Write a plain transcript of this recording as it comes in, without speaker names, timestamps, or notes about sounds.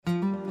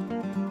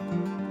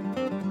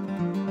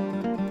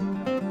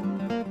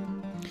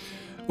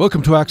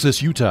Welcome to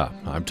Access Utah.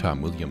 I'm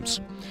Tom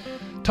Williams.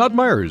 Todd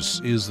Myers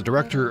is the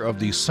director of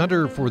the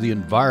Center for the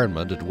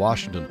Environment at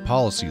Washington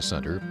Policy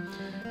Center.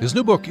 His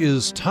new book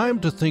is Time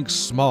to Think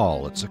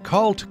Small. It's a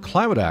call to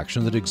climate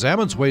action that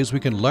examines ways we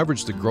can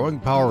leverage the growing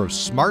power of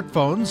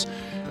smartphones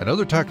and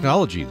other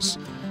technologies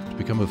to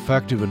become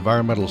effective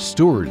environmental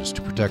stewards,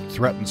 to protect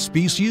threatened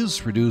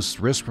species, reduce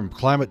risk from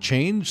climate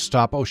change,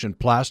 stop ocean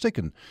plastic,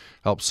 and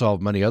help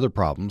solve many other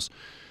problems.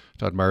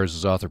 Todd Myers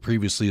is author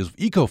previously of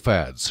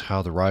EcoFads,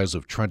 How the Rise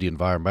of Trendy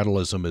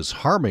Environmentalism is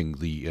Harming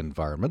the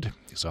Environment.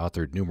 He's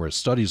authored numerous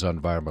studies on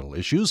environmental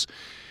issues,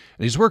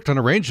 and he's worked on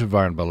a range of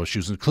environmental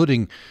issues,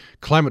 including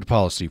climate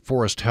policy,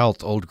 forest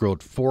health,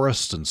 old-growth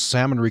forests, and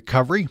salmon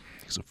recovery.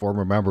 He's a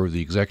former member of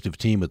the executive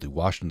team at the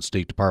Washington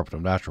State Department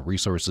of Natural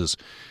Resources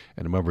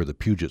and a member of the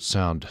Puget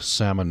Sound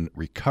Salmon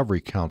Recovery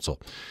Council.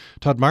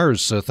 Todd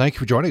Myers, thank you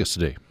for joining us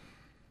today.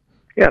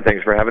 Yeah,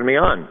 thanks for having me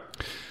on.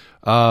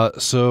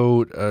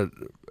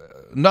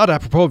 Not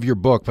apropos of your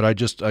book, but I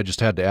just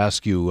had to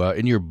ask you.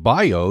 In your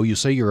bio, you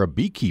say you're a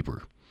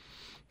beekeeper.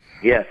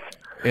 Yes.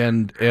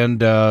 And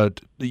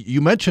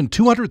you mentioned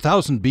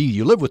 200,000 bees.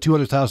 You live with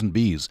 200,000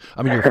 bees.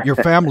 I mean, your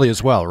family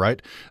as well,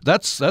 right?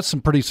 That's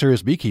some pretty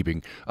serious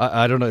beekeeping.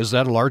 I don't know. Is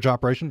that a large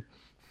operation?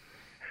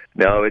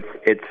 No,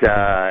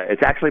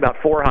 it's actually about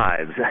 4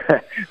 hives.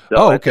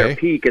 Okay. At their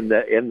peak in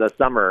the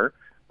summer,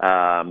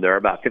 there are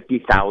about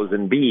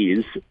 50,000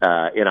 bees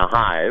in a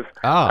hive.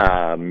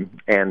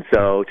 And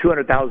so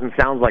 200,000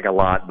 sounds like a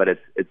lot, but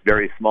it's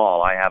very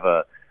small. I have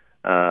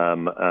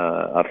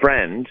a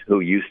friend who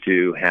used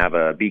to have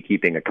a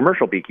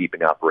commercial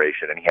beekeeping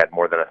operation, and he had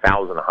more than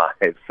 1,000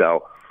 hives.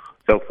 So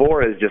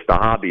 4 is just a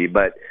hobby.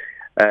 But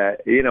as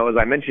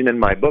I mentioned in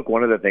my book,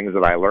 one of the things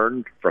that I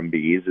learned from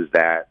bees is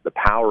that the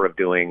power of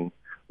doing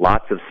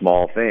lots of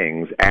small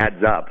things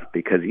adds up,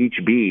 because each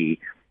bee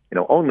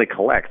only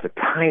collects a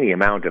tiny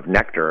amount of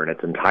nectar in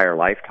its entire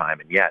lifetime,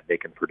 and yet they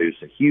can produce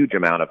a huge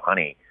amount of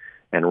honey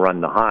and run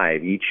the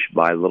hive, each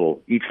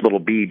little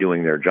bee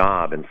doing their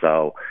job. And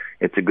so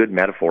it's a good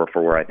metaphor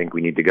for where I think we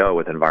need to go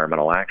with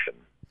environmental action.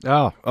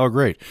 Oh,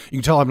 great. You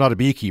can tell I'm not a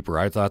beekeeper.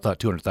 I thought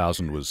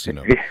 200,000 was,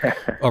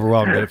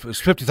 overwhelming. But if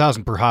it's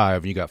 50,000 per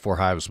hive, and you got 4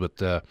 hives.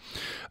 But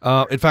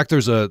in fact,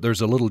 there's a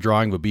little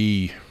drawing of a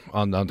bee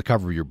on the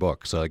cover of your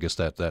book. So I guess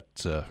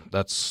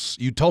that's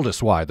you told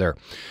us why there.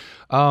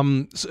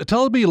 So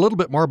tell me a little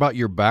bit more about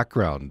your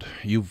background.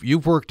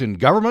 You've worked in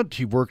government.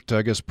 You've worked,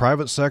 I guess,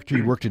 private sector.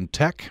 You worked in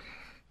tech.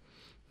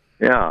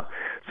 Yeah.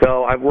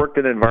 So I've worked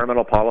in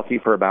environmental policy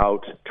for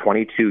about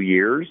 22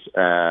 years.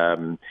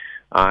 When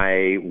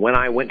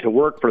I went to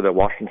work for the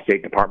Washington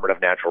State Department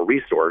of Natural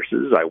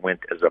Resources, I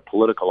went as a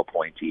political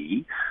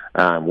appointee.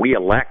 We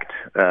elect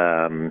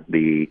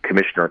the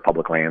Commissioner of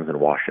Public Lands in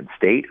Washington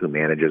State, who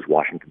manages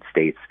Washington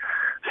State's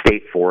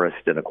state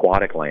forest and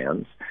aquatic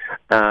lands.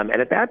 And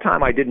at that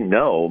time, I didn't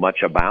know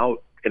much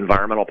about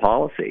environmental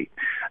policy.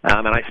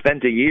 And I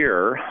spent a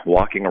year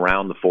walking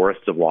around the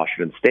forests of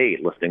Washington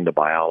State, listening to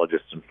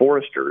biologists and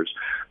foresters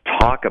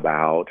talk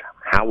about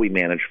how we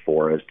manage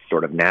forests,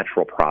 sort of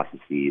natural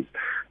processes,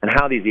 and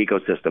how these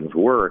ecosystems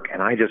work.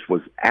 And I just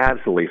was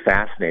absolutely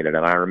fascinated.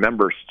 And I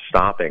remember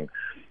stopping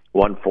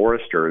one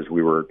forester as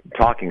we were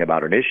talking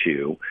about an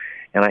issue,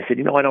 and I said,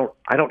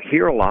 I don't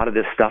hear a lot of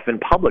this stuff in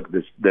public,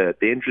 the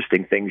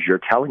interesting things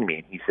you're telling me.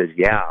 And he says,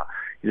 yeah.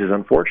 He says,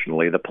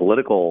 unfortunately, the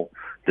political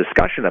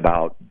discussion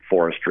about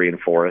forestry and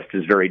forest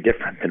is very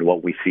different than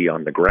what we see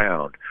on the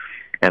ground.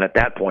 And at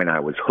that point,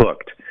 I was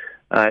hooked,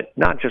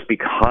 not just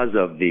because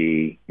of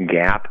the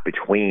gap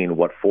between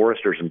what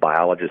foresters and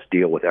biologists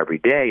deal with every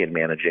day in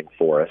managing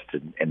forests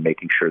and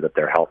making sure that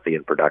they're healthy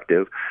and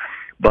productive,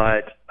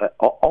 but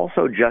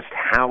also just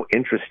how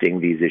interesting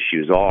these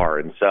issues are.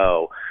 And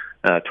so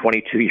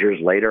 22 years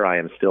later, I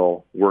am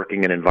still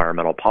working in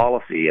environmental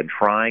policy and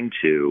trying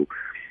to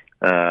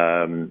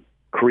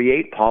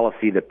create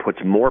policy that puts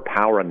more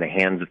power in the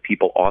hands of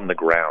people on the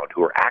ground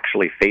who are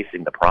actually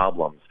facing the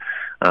problems,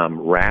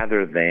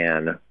 rather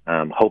than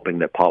hoping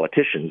that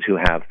politicians who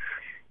have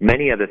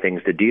many other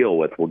things to deal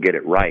with will get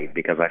it right,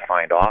 because I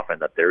find often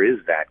that there is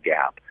that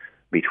gap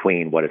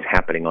between what is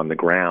happening on the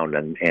ground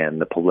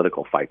and the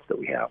political fights that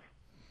we have.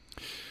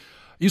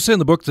 You say in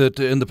the book that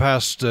in the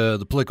past,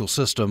 the political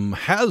system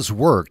has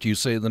worked. You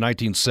say in the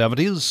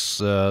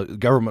 1970s,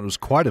 government was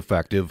quite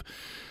effective,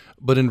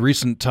 but in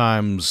recent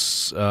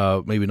times,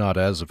 maybe not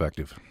as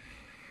effective.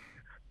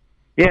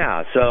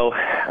 Yeah, so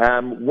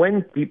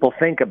when people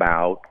think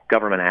about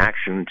government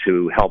action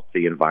to help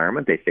the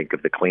environment, they think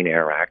of the Clean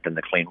Air Act and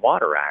the Clean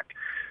Water Act.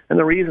 And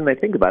the reason they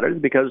think about it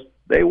is because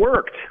they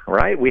worked,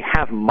 right? We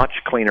have much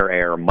cleaner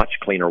air, much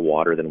cleaner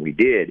water than we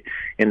did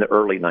in the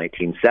early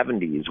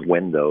 1970s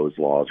when those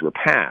laws were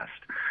passed.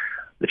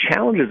 The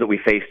challenges that we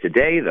face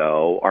today,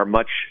 though, are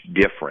much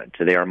different.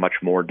 They are much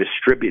more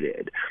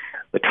distributed.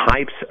 The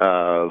types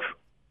of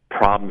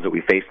problems that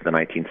we faced in the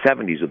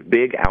 1970s with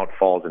big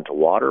outfalls into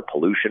water,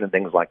 pollution and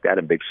things like that,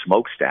 and big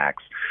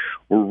smokestacks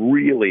were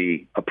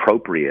really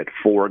appropriate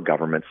for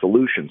government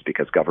solutions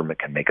because government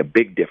can make a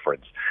big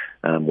difference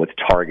with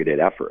targeted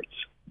efforts.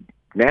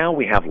 Now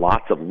we have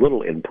lots of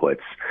little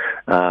inputs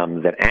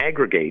that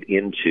aggregate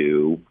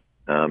into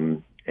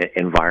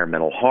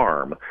environmental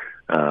harm.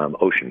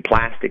 Ocean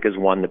plastic is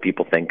one that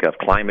people think of.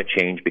 Climate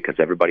change, because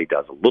everybody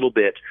does a little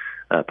bit,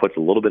 puts a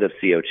little bit of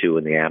CO2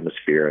 in the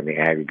atmosphere, and the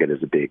aggregate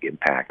is a big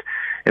impact.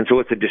 And so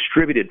it's a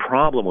distributed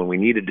problem when we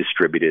need a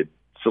distributed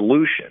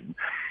solution.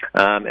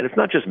 And it's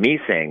not just me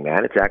saying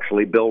that. It's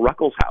actually Bill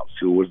Ruckelshaus,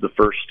 who was the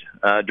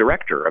first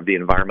director of the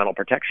Environmental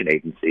Protection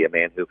Agency, a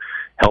man who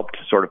helped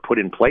sort of put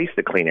in place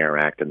the Clean Air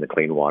Act and the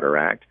Clean Water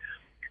Act.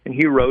 And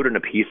he wrote in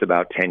a piece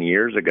about 10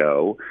 years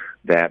ago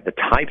that the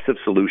types of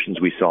solutions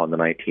we saw in the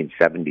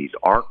 1970s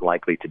aren't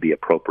likely to be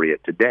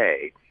appropriate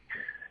today.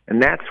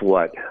 And that's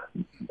what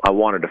I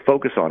wanted to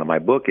focus on in my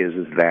book is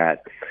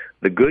that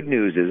the good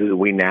news is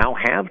we now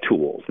have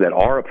tools that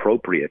are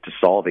appropriate to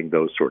solving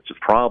those sorts of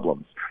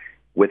problems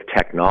with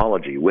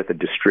technology, with a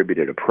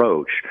distributed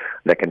approach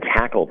that can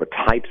tackle the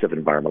types of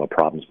environmental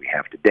problems we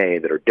have today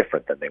that are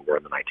different than they were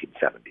in the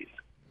 1970s.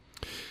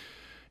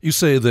 You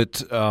say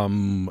that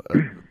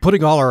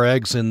putting all our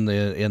eggs in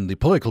the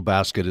political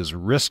basket is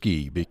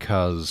risky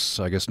because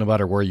I guess no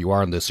matter where you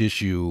are on this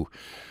issue,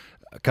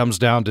 it comes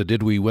down to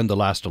did we win the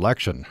last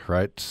election,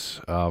 right?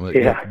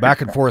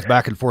 Back and forth,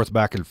 back and forth,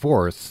 back and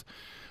forth.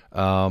 So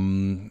I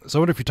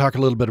wonder if you talk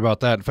a little bit about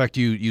that. In fact,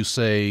 you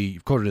say,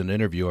 you've quoted in an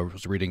interview I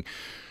was reading,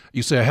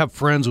 you say, I have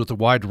friends with a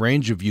wide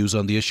range of views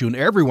on the issue, and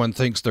everyone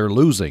thinks they're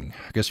losing.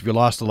 I guess if you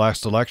lost the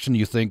last election,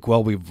 you think,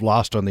 well, we've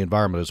lost on the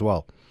environment as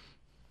well.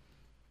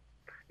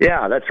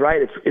 Yeah, that's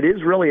right. It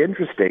is really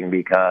interesting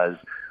because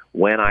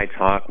when I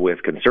talk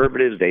with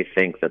conservatives, they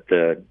think that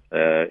the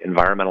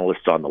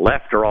environmentalists on the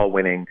left are all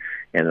winning.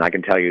 And I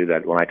can tell you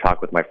that when I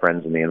talk with my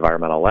friends in the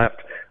environmental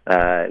left,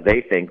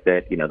 they think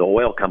that, the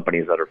oil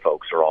companies, other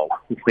folks are all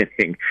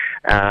winning.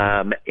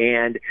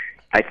 And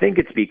I think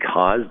it's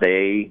because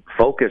they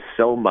focus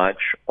so much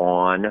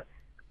on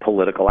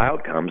political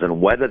outcomes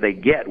and whether they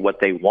get what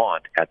they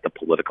want at the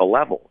political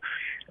level.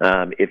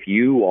 If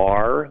you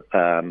are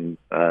an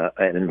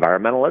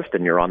environmentalist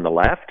and you're on the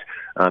left,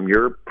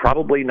 you're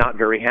probably not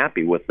very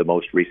happy with the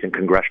most recent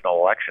congressional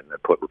election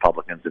that put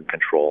Republicans in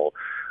control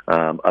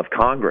of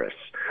Congress.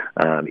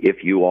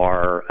 If you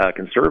are a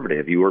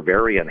conservative, you are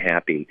very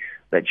unhappy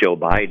that Joe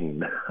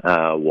Biden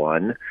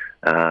won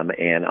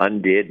and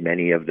undid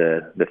many of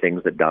the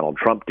things that Donald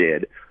Trump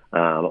did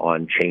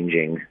on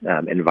changing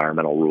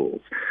environmental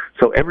rules.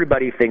 So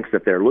everybody thinks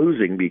that they're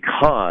losing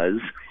because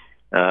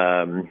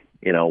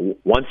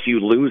once you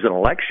lose an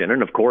election,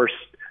 and of course,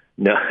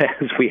 no,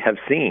 as we have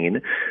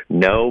seen,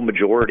 no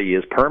majority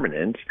is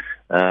permanent,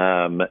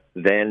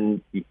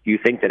 then you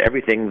think that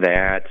everything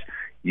that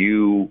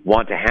you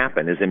want to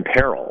happen is in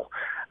peril.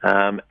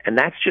 And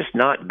that's just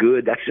not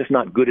good. That's just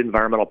not good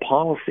environmental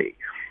policy.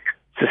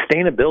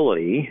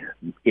 Sustainability,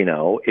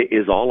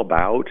 is all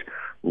about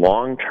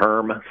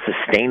long-term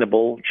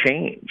sustainable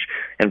change.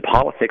 And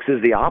politics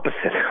is the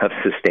opposite of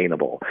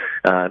sustainable.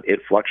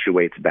 It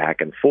fluctuates back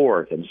and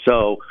forth. And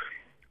so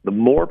the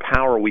more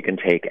power we can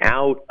take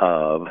out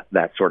of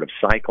that sort of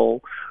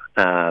cycle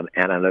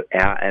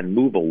and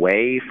move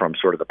away from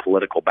sort of the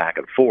political back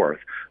and forth,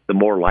 the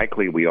more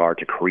likely we are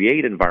to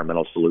create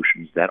environmental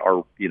solutions that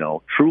are,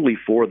 truly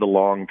for the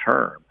long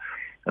term.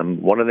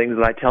 One of the things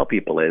that I tell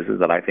people is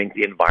that I think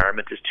the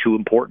environment is too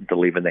important to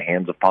leave in the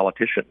hands of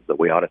politicians, that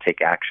we ought to take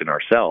action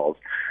ourselves,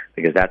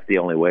 because that's the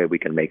only way we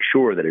can make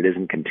sure that it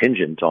isn't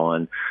contingent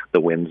on the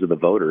whims of the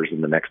voters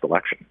in the next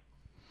election.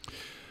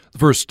 The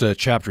first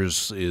chapter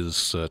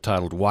is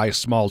titled Why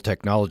Small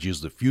Technology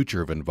is the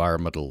Future of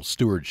Environmental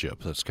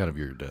Stewardship. That's kind of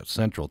your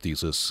central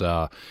thesis.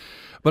 But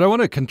I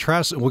want to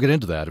contrast, and we'll get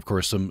into that, of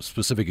course, some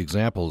specific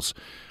examples.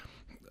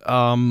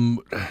 And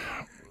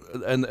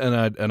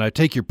I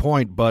take your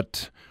point,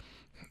 but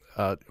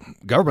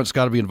government's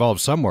got to be involved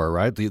somewhere,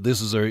 right?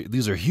 These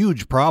are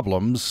huge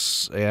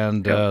problems,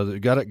 and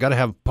got to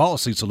have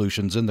policy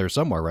solutions in there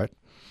somewhere, right?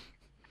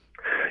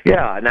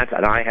 Yeah, and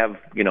I have,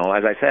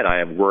 as I said, I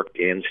have worked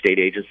in state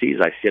agencies.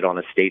 I sit on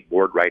a state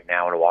board right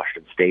now in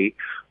Washington State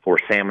for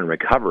salmon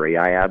recovery.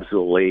 I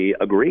absolutely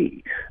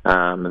agree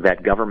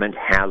that government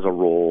has a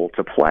role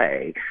to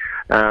play,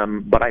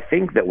 but I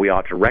think that we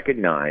ought to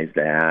recognize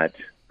that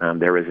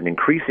there is an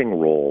increasing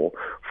role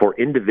for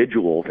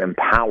individuals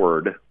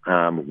empowered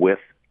with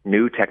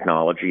new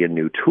technology and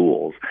new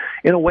tools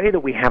in a way that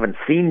we haven't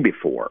seen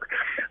before.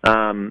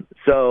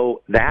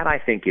 So that, I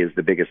think, is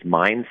the biggest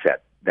mindset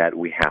that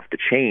we have to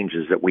change,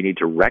 is that we need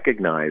to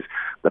recognize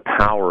the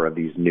power of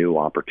these new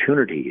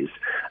opportunities,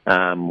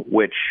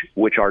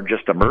 which are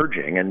just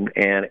emerging, and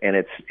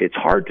it's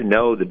hard to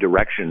know the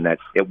direction that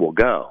it will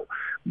go.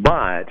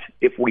 But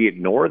if we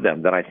ignore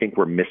them, then I think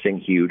we're missing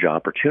huge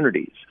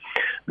opportunities.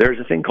 There's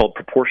a thing called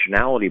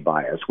proportionality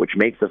bias, which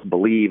makes us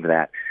believe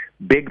that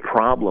big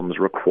problems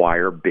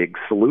require big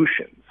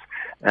solutions.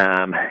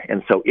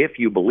 And so if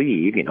you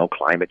believe,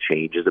 climate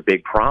change is a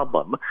big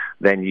problem,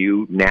 then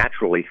you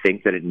naturally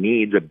think that it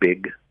needs a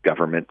big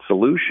government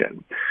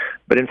solution.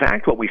 But in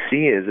fact, what we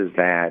see is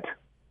that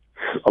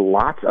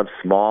lots of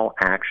small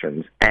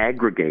actions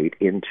aggregate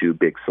into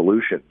big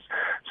solutions.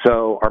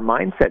 So our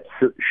mindset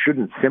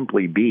shouldn't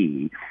simply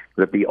be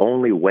that the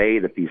only way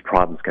that these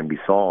problems can be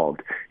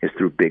solved is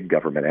through big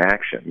government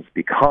actions,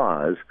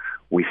 because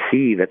we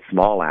see that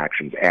small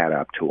actions add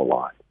up to a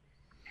lot.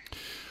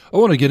 I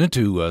want to get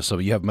into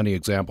some. You have many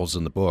examples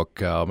in the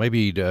book.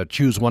 Maybe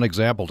choose one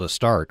example to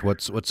start.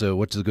 What's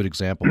a good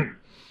example?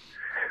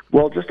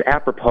 Well, just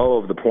apropos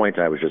of the point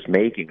I was just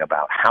making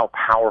about how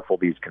powerful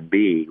these can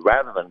be,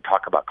 rather than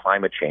talk about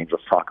climate change,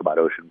 let's talk about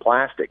ocean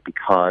plastic,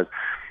 because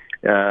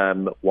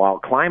while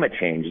climate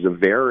change is a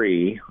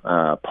very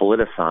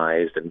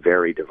politicized and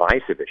very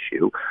divisive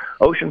issue,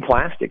 ocean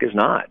plastic is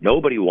not.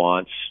 Nobody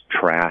wants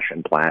trash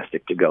and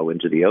plastic to go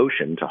into the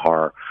ocean to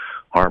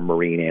harm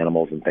marine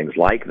animals and things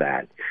like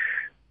that.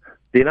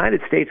 The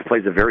United States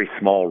plays a very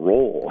small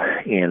role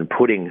in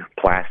putting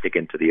plastic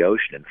into the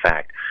ocean. In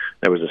fact,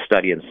 there was a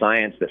study in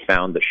Science that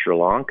found that Sri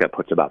Lanka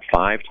puts about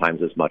 5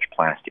 times as much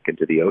plastic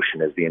into the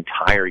ocean as the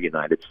entire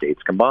United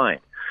States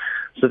combined.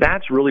 So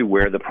that's really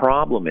where the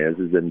problem is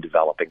in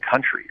developing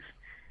countries.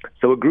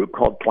 So a group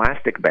called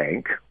Plastic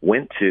Bank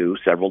went to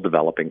several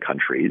developing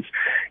countries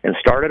and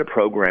started a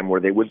program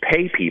where they would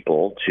pay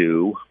people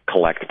to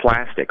collect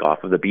plastic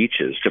off of the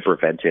beaches to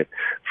prevent it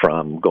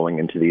from going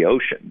into the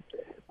ocean.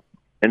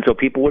 And so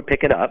people would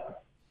pick it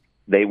up.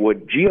 They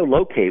would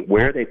geolocate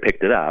where they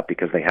picked it up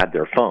because they had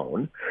their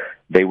phone.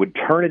 They would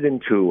turn it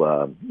into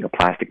a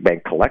plastic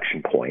bank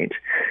collection point,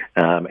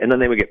 and then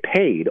they would get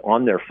paid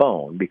on their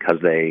phone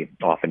because they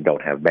often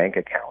don't have bank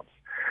accounts.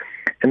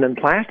 And then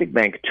Plastic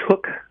Bank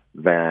took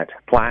that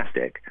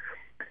plastic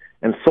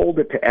and sold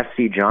it to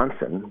SC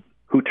Johnson,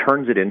 who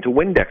turns it into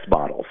Windex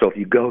bottles. So if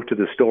you go to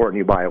the store and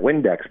you buy a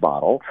Windex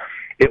bottle,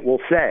 it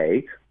will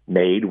say,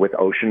 made with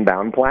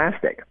ocean-bound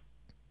plastic.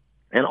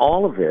 And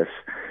all of this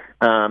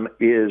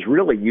is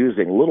really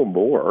using little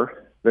more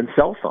than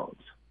cell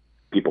phones.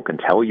 People can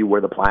tell you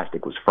where the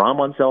plastic was from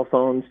on cell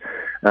phones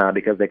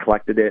because they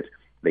collected it.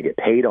 They get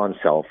paid on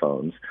cell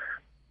phones.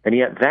 And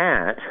yet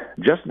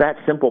just that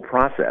simple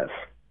process,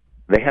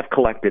 they have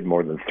collected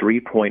more than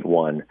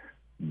 3.1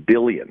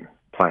 billion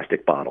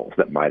plastic bottles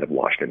that might have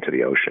washed into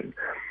the ocean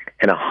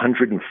and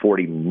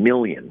 140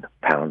 million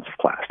pounds of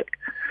plastic.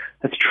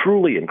 That's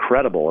truly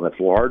incredible, and it's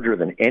larger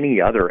than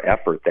any other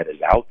effort that is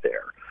out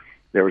there.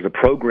 There was a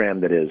program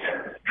that is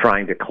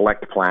trying to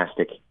collect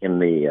plastic in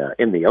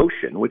the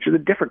ocean, which is a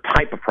different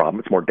type of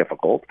problem. It's more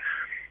difficult.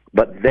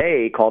 But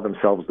they call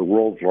themselves the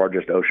world's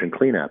largest ocean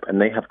cleanup,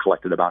 and they have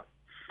collected about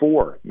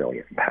 4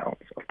 million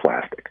pounds of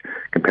plastic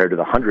compared to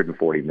the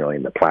 140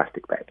 million that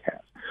Plastic Bank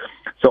has.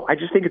 So I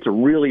just think it's a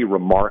really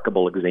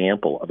remarkable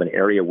example of an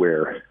area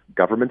where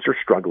governments are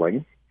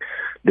struggling.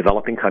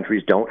 Developing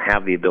countries don't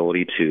have the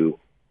ability to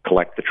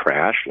collect the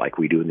trash like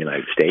we do in the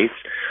United States,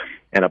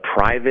 and a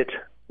private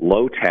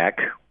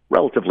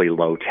relatively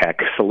low-tech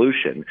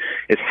solution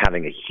is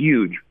having a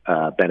huge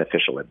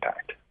beneficial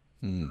impact.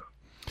 You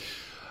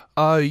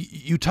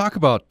talk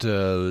about,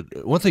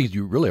 one thing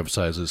you really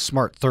emphasize is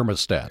smart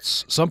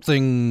thermostats,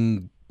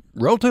 something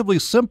relatively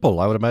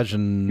simple, I would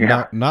imagine,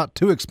 not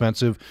too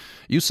expensive,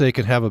 you say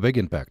can have a big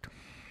impact.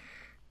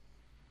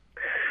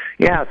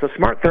 Yeah, so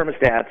smart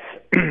thermostats,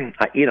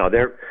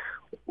 they're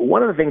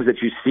one of the things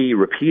that you see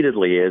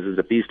repeatedly is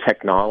that these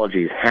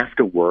technologies have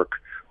to work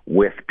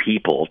with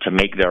people to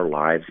make their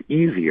lives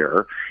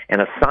easier,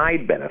 and a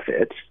side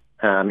benefit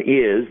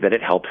is that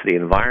it helps the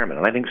environment.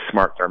 And I think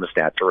smart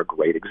thermostats are a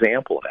great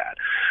example of that.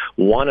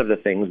 One of the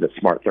things that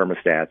smart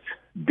thermostats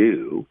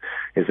do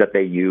is that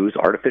they use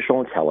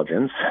artificial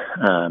intelligence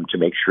to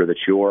make sure that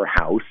your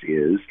house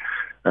is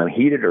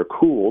heated or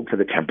cooled to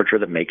the temperature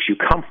that makes you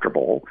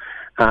comfortable,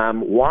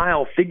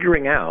 while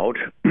figuring out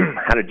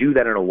how to do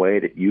that in a way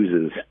that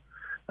uses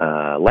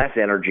less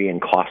energy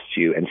and costs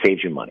you and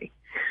saves you money.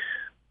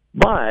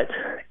 But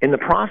in the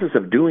process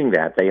of doing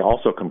that, they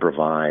also can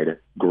provide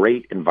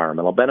great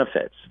environmental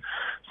benefits.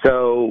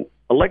 So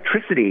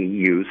electricity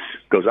use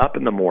goes up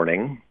in the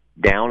morning,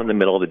 down in the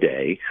middle of the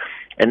day,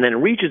 and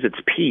then reaches its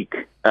peak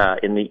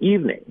in the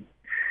evening.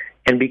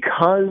 And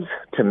because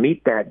to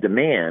meet that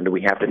demand,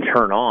 we have to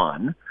turn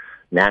on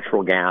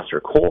natural gas or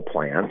coal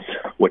plants,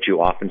 what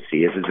you often see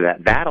is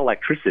that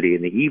electricity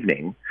in the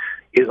evening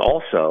is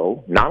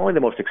also not only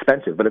the most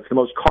expensive, but it's the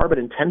most carbon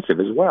intensive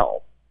as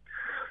well.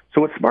 So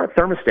what smart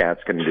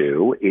thermostats can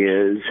do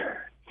is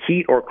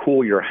heat or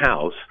cool your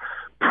house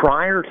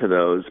prior to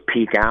those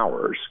peak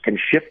hours, can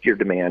shift your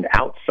demand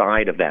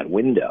outside of that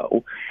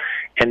window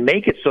and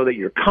make it so that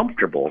you're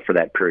comfortable for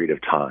that period of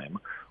time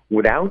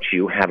without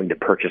you having to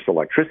purchase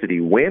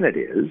electricity when it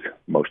is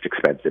most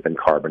expensive and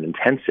carbon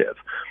intensive.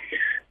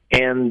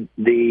 And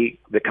the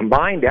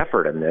combined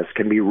effort in this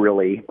can be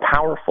really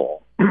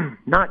powerful,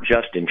 not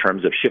just in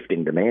terms of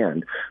shifting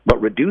demand, but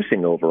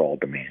reducing overall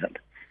demand.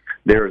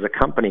 There is a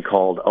company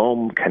called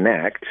Ohm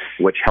Connect,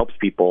 which helps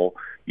people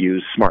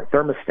use smart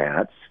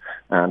thermostats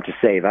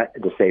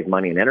to save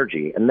money and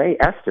energy. And they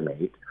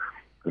estimate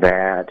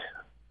that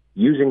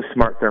using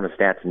smart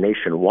thermostats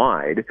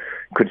nationwide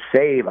could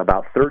save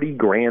about 30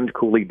 grand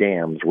Cooley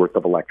dams worth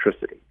of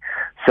electricity.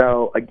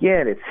 So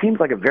again, it seems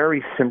like a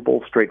very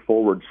simple,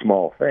 straightforward,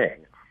 small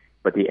thing,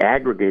 but the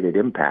aggregated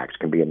impacts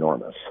can be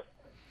enormous.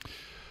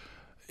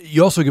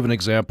 You also give an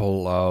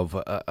example of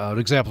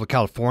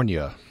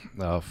California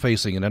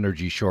facing an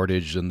energy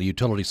shortage, and the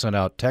utility sent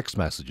out text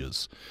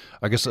messages.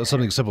 I guess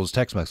something as simple as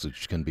text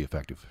message can be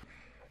effective.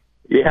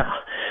 Yeah,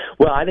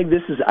 well, I think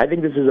this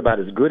is about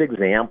as good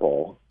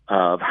example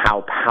of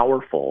how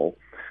powerful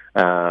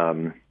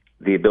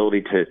the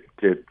ability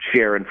to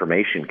share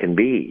information can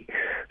be.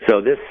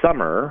 So this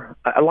summer,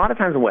 a lot of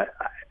times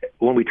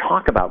when we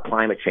talk about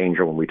climate change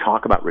or when we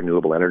talk about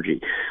renewable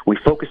energy, we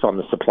focus on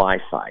the supply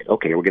side.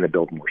 Okay, we're going to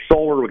build more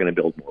solar, we're going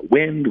to build more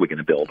wind, we're going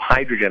to build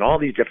hydrogen, all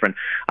these different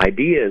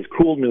ideas,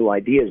 cool new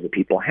ideas that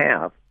people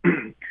have.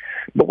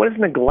 But what is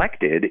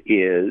neglected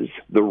is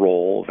the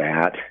role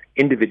that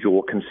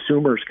individual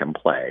consumers can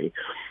play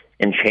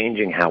in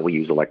changing how we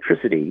use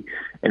electricity.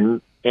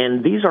 And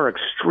these are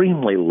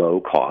extremely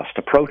low-cost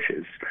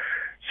approaches.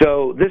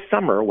 So this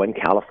summer, when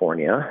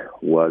California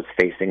was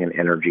facing an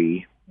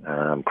energy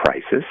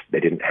crisis,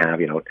 they didn't have,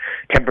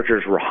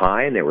 temperatures were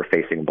high and they were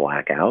facing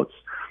blackouts.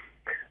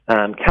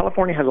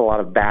 California has a lot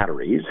of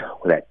batteries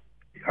that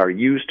are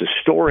used to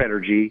store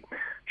energy,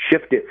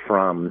 shift it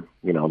from,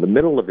 the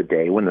middle of the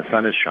day when the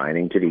sun is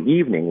shining to the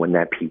evening when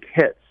that peak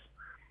hits.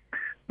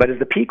 But as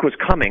the peak was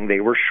coming, they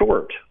were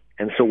short.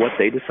 And so what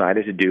they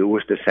decided to do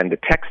was to send a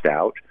text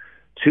out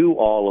to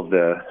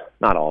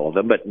not all of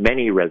them, but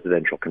many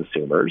residential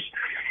consumers,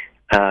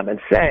 and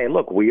say,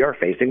 look, we are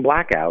facing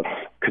blackouts.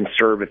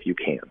 Conserve if you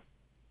can.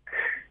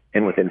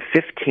 And within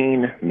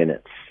 15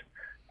 minutes,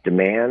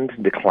 demand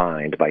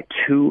declined by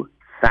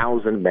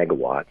 2,000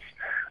 megawatts,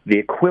 the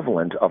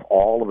equivalent of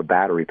all of the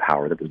battery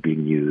power that was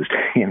being used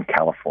in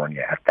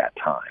California at that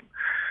time,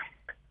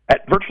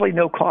 at virtually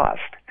no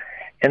cost.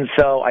 And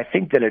so I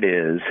think that it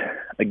is,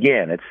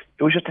 again, it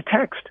was just a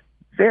text,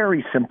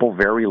 very simple,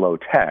 very low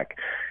tech,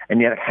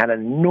 and yet it had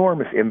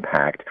enormous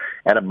impact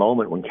at a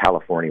moment when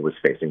California was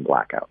facing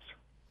blackouts.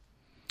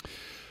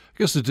 I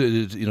guess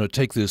to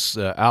take this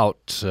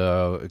out,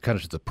 kind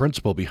of to the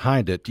principle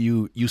behind it,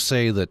 you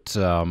say that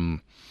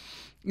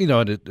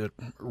it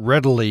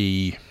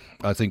readily,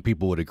 I think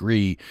people would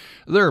agree,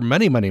 there are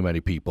many, many,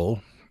 many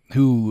people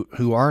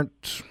who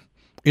aren't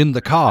in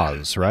the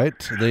cause, right?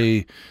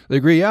 They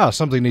agree,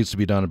 something needs to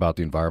be done about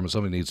the environment,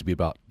 something needs to be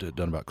done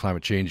about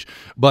climate change,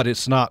 but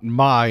it's not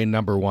my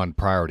number one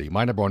priority.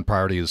 My number one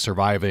priority is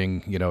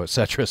surviving, et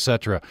cetera, et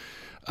cetera.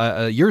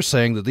 You're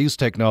saying that these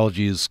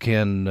technologies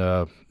can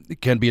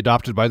be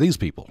adopted by these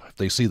people if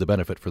they see the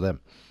benefit for them.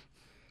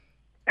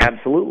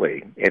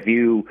 Absolutely.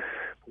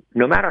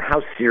 No matter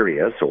how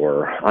serious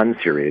or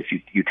unserious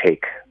you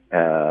take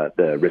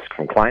the risk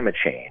from climate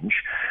change,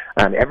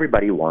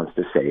 everybody wants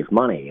to save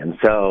money. And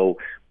so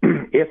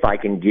if I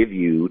can give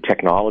you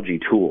technology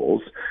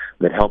tools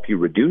that help you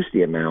reduce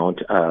the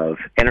amount of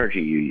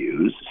energy you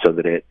use so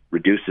that it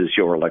reduces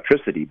your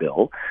electricity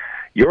bill,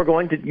 you're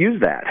going to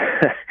use that.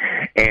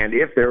 And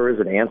if there is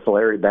an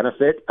ancillary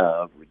benefit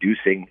of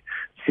reducing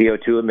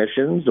CO2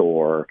 emissions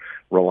or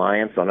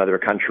reliance on other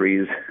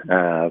countries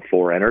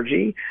for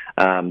energy,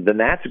 then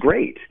that's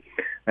great.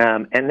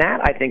 And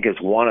that, I think, is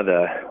one of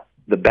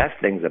the best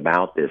things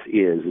about this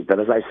is that,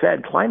 as I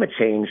said, climate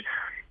change,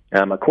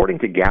 according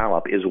to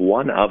Gallup, is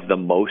one of the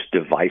most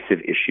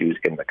divisive issues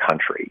in the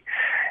country.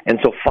 And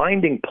so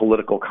finding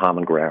political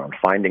common ground,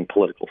 finding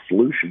political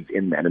solutions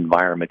in that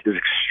environment is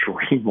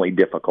extremely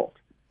difficult.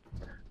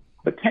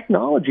 But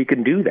technology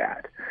can do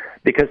that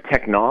because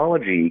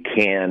technology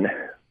can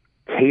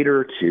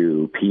cater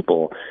to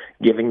people,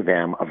 giving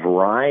them a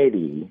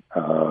variety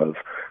of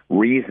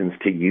reasons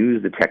to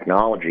use the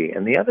technology.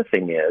 And the other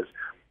thing is,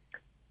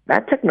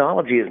 that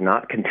technology is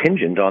not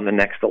contingent on the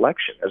next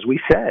election. As we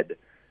said,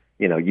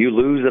 you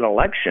lose an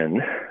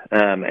election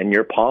and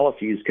your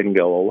policies can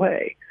go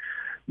away.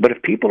 But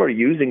if people are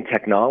using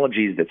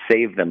technologies that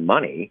save them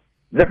money,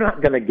 they're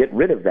not going to get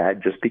rid of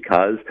that just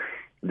because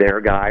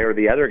their guy or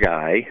the other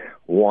guy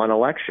won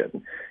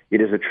election. It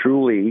is a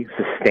truly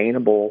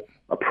sustainable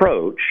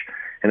approach,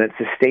 and it's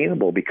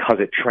sustainable because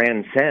it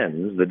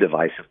transcends the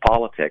divisive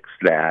politics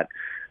that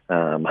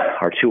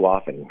are too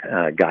often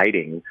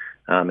guiding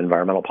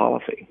environmental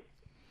policy.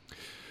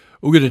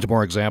 We'll get into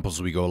more examples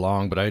as we go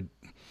along, but I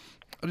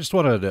just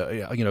wanted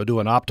to do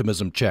an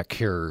optimism check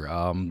here.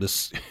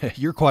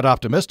 You're quite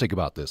optimistic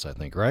about this, I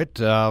think,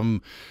 right?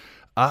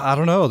 I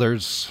don't know.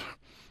 There's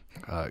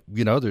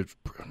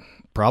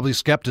probably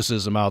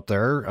skepticism out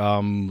there.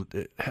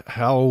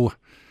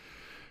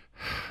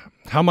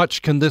 How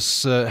much can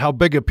this? How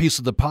big a piece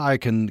of the pie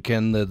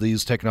can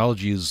these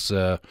technologies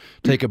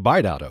take a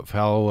bite out of?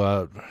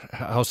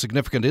 How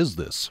significant is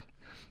this?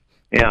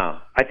 Yeah,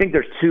 I think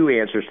there's two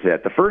answers to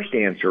that. The first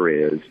answer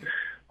is,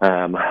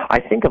 I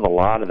think of a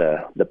lot of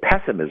the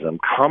pessimism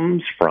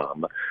comes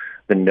from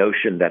the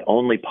notion that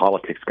only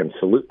politics can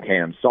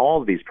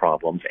solve these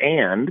problems.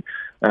 And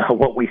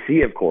what we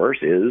see, of course,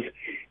 is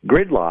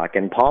gridlock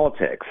in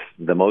politics.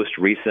 The most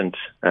recent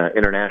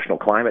international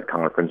climate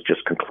conference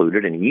just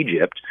concluded in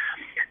Egypt.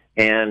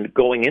 And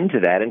going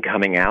into that and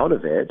coming out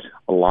of it,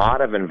 a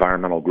lot of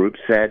environmental groups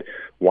said,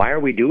 why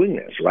are we doing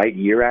this, right?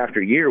 Year after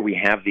year, we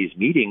have these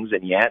meetings,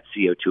 and yet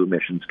CO2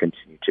 emissions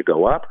continue to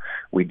go up.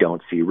 We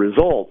don't see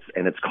results,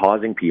 and it's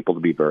causing people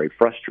to be very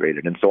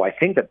frustrated. And so I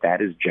think that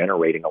that is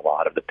generating a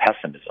lot of the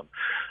pessimism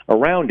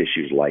around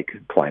issues like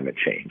climate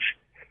change.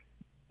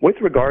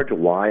 With regard to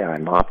why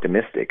I'm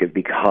optimistic is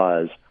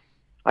because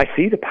I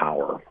see the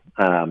power.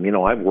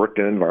 I've worked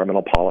in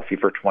environmental policy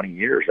for 20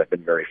 years. I've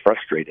been very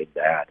frustrated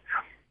that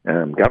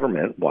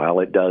government, while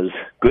it does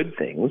good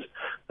things,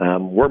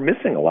 we're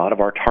missing a lot of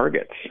our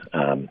targets.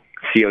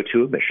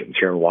 CO2 emissions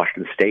here in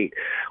Washington State,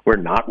 we're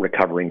not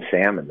recovering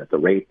salmon at the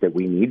rate that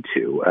we need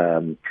to.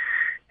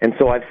 And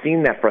so I've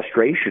seen that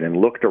frustration and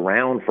looked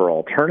around for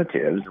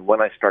alternatives. And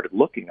when I started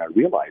looking, I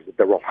realized that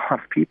there were a lot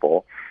of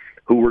people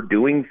who were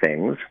doing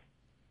things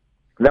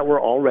that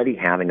were already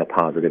having a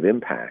positive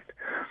impact.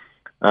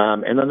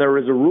 And then there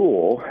was a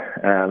rule,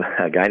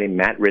 a guy named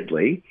Matt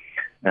Ridley,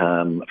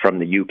 from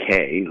the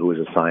UK, who is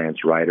a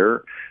science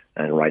writer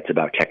and writes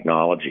about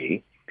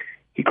technology.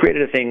 He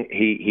created a thing,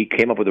 he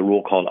came up with a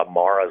rule called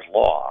Amara's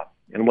Law.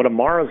 And what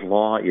Amara's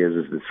Law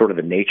is sort of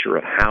the nature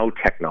of how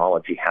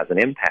technology has an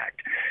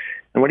impact.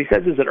 And what he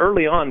says is that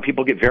early on,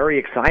 people get very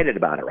excited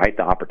about it, right?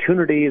 The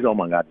opportunities, oh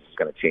my God, this is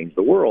going to change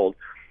the world.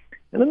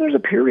 And then there's a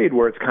period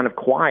where it's kind of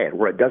quiet,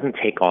 where it doesn't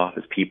take off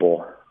as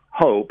people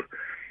hope.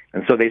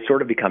 And so they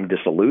sort of become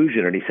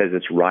disillusioned. And he says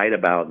it's right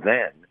about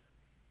then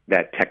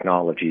that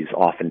technologies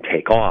often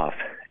take off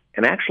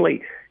and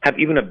actually have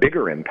even a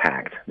bigger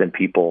impact than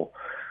people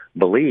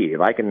believe.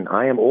 I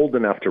am old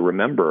enough to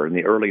remember in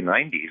the early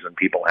 90s when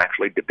people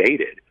actually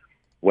debated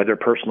whether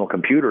personal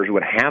computers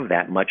would have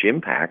that much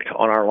impact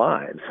on our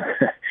lives.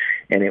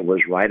 And it was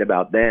right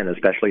about then,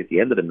 especially at the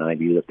end of the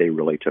 90s, that they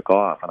really took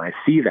off. And I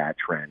see that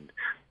trend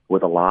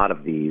with a lot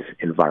of these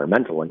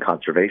environmental and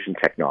conservation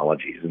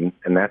technologies,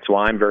 and that's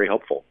why I'm very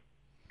hopeful.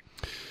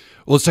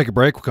 Well, let's take a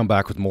break. We'll come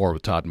back with more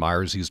with Todd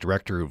Myers. He's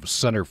director of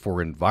Center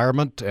for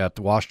Environment at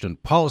the Washington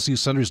Policy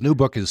Center. His new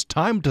book is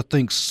Time to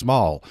Think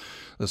Small.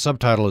 The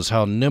subtitle is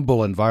How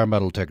Nimble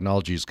Environmental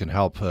Technologies can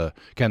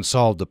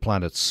solve the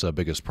planet's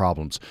biggest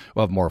problems.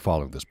 We'll have more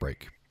following this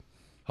break.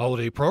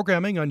 Holiday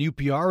programming on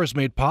UPR is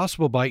made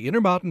possible by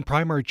Intermountain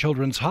Primary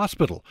Children's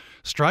Hospital,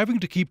 striving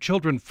to keep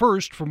children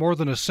first for more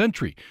than a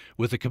century,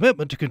 with a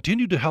commitment to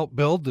continue to help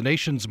build the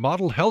nation's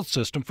model health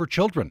system for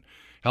children,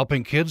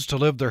 helping kids to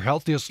live their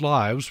healthiest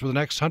lives for the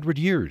next 100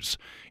 years.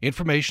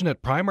 Information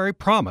at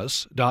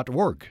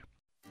primarypromise.org.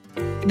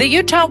 The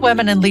Utah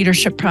Women in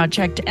Leadership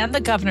Project and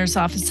the Governor's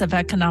Office of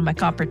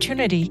Economic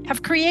Opportunity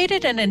have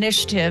created an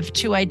initiative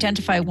to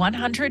identify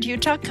 100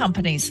 Utah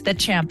companies that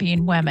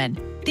champion women.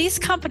 These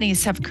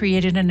companies have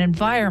created an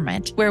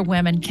environment where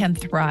women can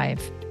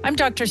thrive. I'm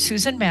Dr.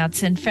 Susan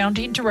Madsen,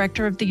 founding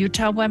director of the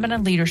Utah Women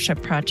in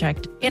Leadership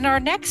Project. In our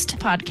next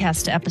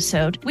podcast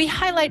episode, we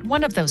highlight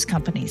one of those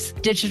companies,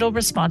 Digital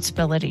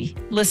Responsibility.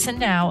 Listen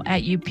now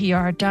at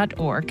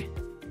upr.org.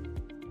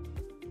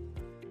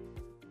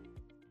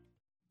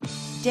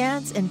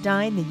 Dance and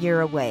dine the year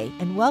away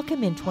and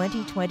welcome in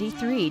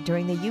 2023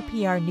 during the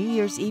UPR New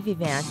Year's Eve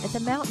event at the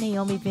Mount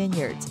Naomi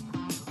Vineyards.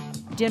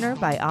 Dinner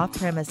by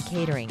Off-Premise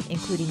Catering,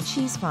 including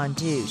cheese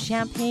fondue,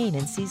 champagne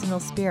and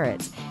seasonal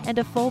spirits, and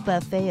a full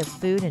buffet of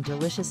food and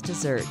delicious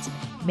desserts.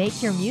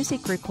 Make your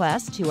music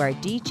request to our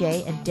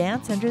DJ and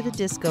dance under the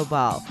disco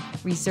ball.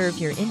 Reserve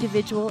your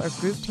individual or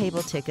group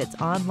table tickets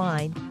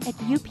online at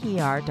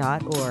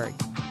upr.org.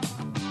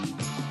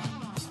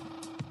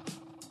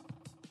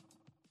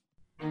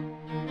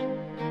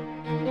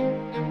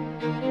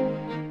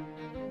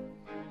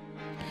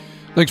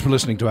 Thanks for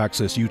listening to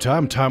Access Utah.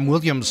 I'm Tom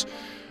Williams.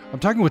 I'm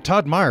talking with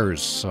Todd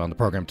Myers on the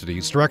program today.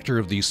 He's director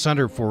of the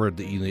Center for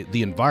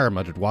the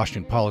Environment at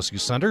Washington Policy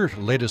Center. The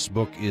latest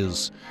book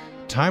is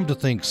Time to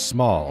Think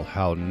Small,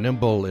 How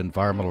Nimble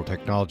Environmental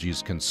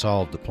Technologies Can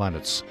Solve the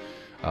Planet's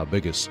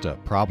Biggest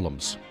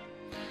Problems.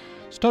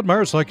 So Todd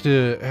Myers, I'd like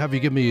to have you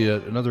give me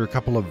another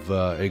couple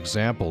of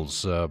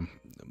examples.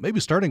 Maybe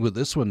starting with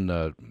this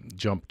one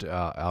jumped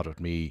out at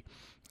me.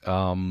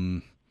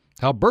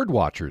 How bird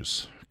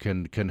watchers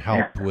can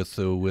help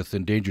with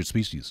endangered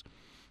species.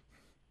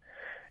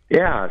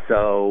 Yeah,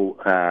 so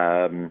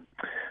actually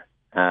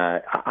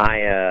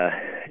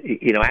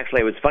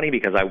it was funny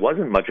because I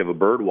wasn't much of a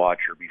bird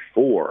watcher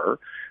before.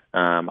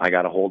 I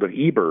got a hold of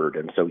eBird,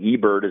 and so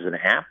eBird is an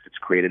app that's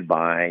created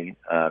by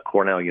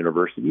Cornell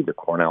University, the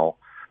Cornell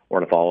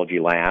Ornithology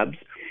Labs,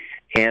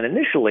 and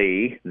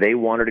initially they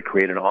wanted to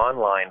create an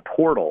online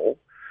portal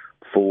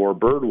for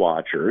bird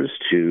watchers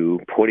to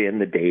put in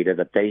the data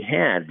that they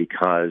had,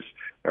 because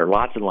there are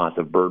lots and lots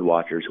of bird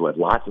watchers who had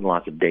lots and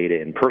lots of data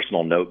in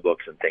personal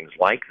notebooks and things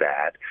like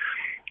that.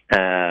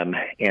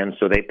 And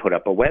so they put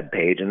up a web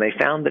page, and they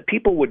found that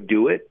people would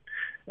do it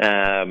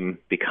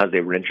because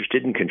they were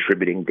interested in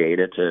contributing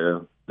data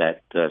to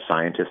that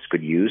scientists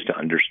could use to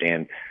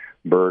understand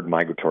bird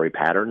migratory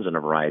patterns and a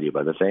variety of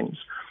other things.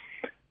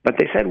 But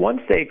they said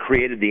once they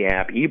created the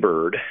app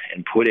eBird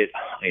and put it,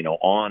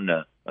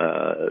 on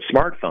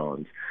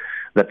smartphones,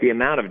 that the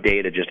amount of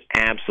data just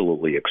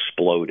absolutely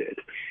exploded,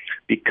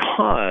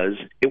 because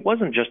it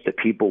wasn't just that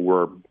people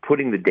were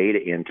putting the data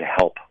in to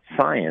help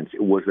science.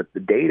 It was that the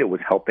data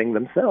was helping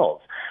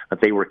themselves, that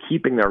they were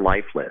keeping their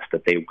life list,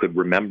 that they could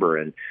remember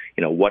and,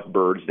 what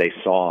birds they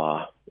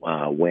saw,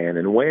 when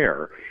and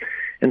where.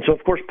 And so,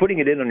 of course, putting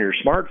it in on your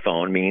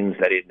smartphone means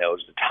that it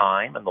knows the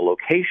time and the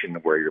location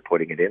of where you're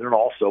putting it in, and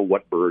also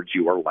what birds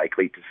you are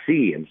likely to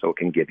see. And so it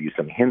can give you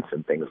some hints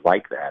and things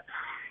like that.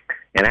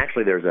 And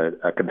actually, there's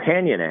a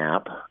companion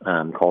app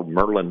called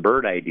Merlin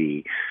Bird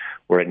ID,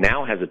 where it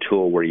now has a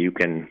tool where you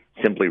can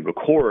simply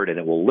record and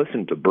it will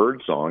listen to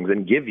bird songs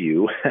and give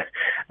you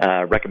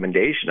a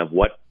recommendation of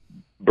what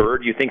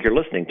bird you think you're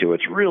listening to.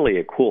 It's really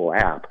a cool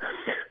app.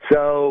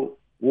 So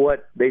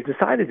what they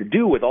decided to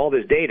do with all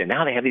this data,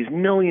 now they have these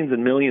millions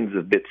and millions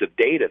of bits of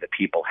data that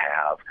people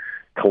have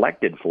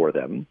collected for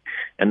them,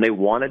 and they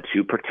wanted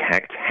to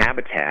protect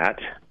habitat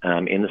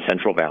in the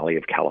Central Valley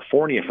of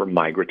California for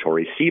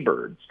migratory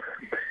seabirds.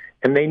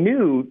 And they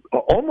knew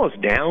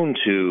almost down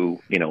to,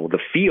 the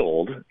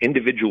field,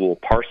 individual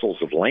parcels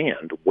of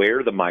land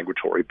where the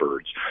migratory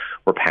birds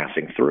were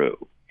passing through.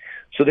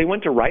 So they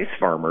went to rice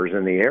farmers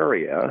in the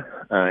area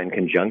in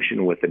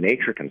conjunction with the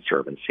Nature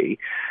Conservancy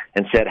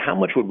and said, how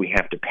much would we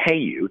have to pay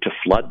you to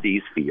flood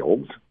these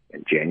fields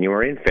in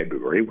January and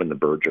February when the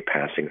birds are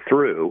passing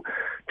through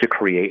to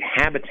create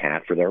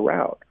habitat for their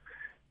route?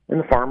 And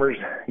the farmers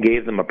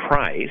gave them a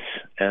price,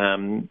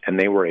 and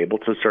they were able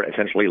to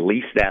essentially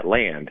lease that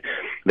land.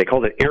 They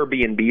called it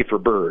Airbnb for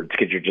birds,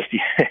 because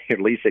you're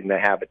leasing the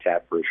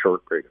habitat for a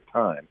short period of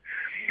time.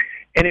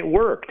 And it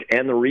worked.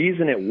 And the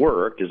reason it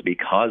worked is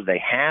because they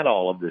had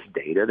all of this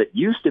data that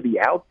used to be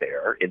out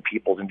there in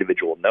people's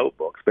individual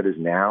notebooks, but is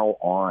now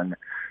on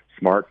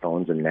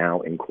smartphones and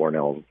now in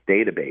Cornell's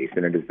database.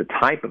 And it is the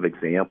type of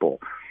example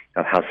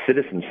of how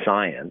citizen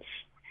science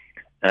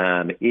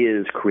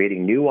is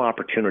creating new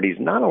opportunities,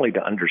 not only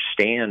to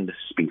understand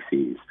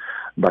species,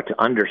 but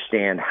to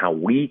understand how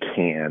we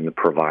can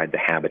provide the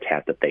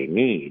habitat that they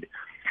need.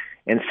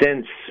 And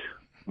since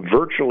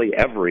virtually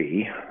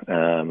every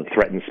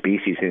threatened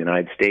species in the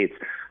United States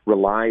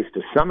relies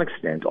to some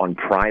extent on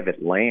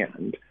private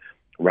land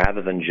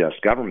rather than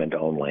just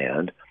government-owned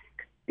land,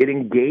 it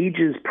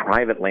engages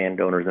private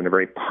landowners in a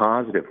very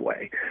positive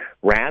way.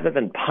 Rather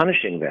than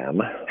punishing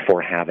them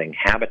for having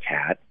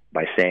habitat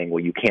by saying,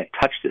 well, you can't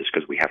touch this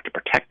because we have to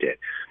protect it,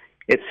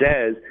 it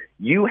says,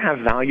 you have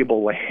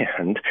valuable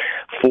land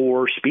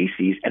for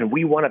species, and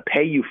we want to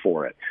pay you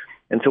for it.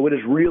 And so it is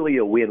really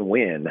a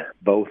win-win,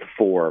 both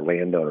for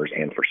landowners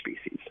and for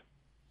species.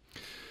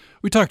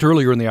 We talked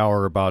earlier in the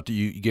hour about,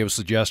 you gave a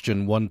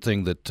suggestion, one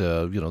thing that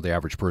the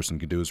average person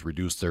can do is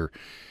reduce their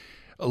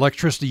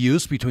electricity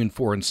use between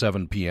 4 and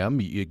 7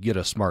 p.m. You get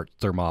a smart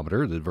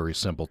thermometer, the very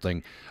simple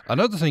thing.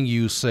 Another thing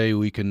you say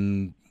we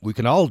can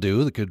all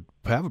do that could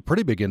have a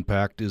pretty big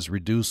impact is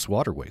reduce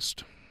water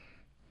waste.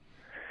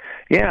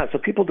 Yeah, so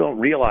people don't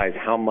realize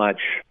how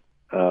much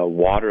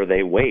water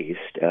they waste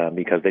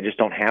because they just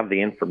don't have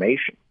the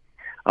information.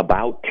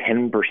 About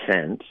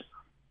 10%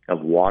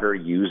 of water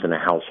used in a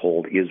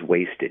household is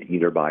wasted,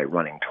 either by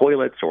running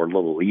toilets or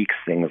little leaks,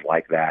 things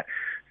like that,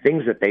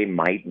 things that they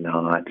might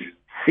not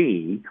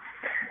see.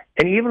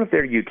 And even if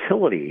their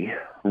utility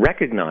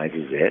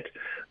recognizes it,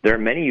 there are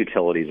many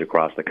utilities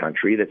across the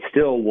country that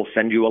still will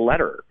send you a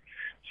letter.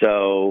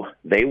 So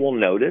they will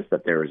notice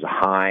that there is a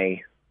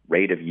high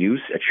rate of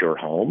use at your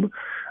home,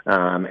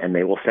 and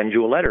they will send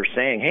you a letter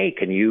saying, hey,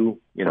 can you,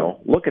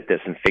 look at this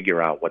and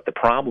figure out what the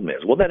problem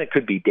is? Well, then it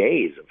could be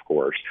days, of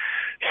course,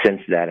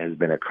 since that has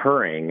been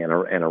occurring, and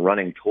a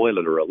running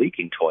toilet or a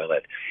leaking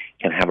toilet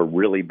can have a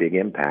really big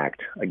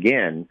impact,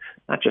 again,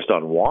 not just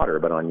on water,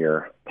 but on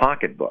your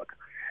pocketbook.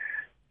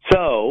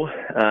 So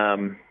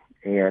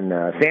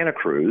in Santa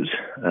Cruz,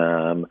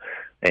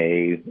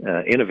 a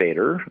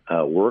innovator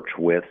worked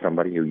with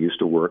somebody who used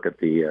to work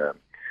at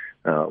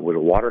was a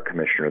water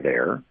commissioner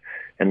there,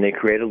 and they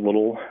created a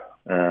little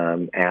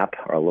app,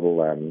 or a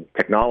little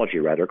technology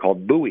rather,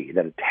 called Buoy,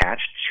 that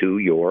attached to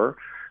your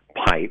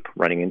pipe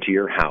running into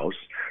your house,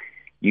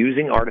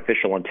 using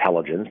artificial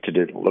intelligence to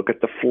look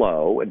at the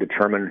flow and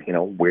determine,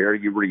 where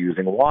you were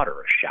using water.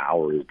 A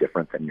shower is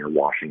different than your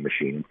washing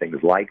machine and things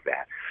like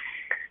that,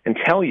 and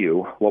tell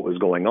you what was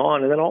going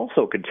on, and then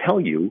also could tell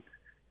you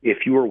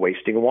if you were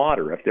wasting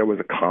water, if there was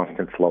a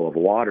constant flow of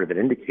water that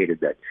indicated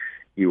that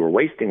you were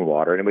wasting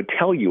water, and it would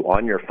tell you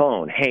on your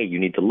phone, hey, you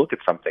need to look at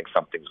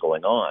something's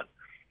going on.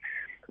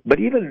 But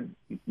even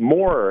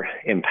more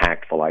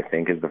impactful, I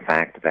think, is the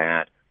fact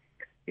that,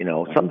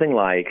 something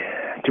like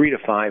 3 to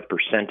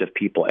 5% of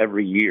people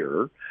every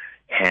year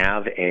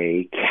have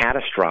a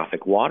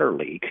catastrophic water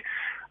leak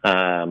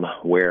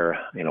where,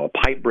 a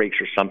pipe breaks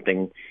or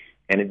something,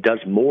 and it does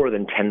more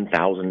than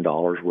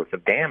 $10,000 worth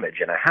of damage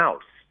in a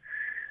house.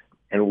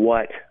 And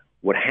what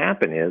would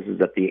happen is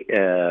that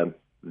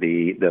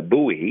the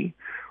buoy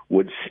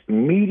would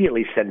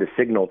immediately send a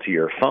signal to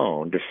your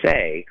phone to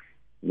say,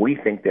 we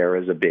think there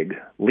is a big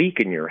leak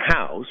in your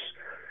house,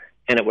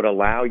 and it would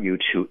allow you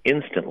to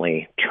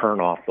instantly turn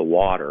off the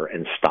water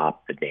and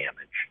stop the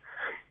damage.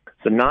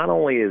 So not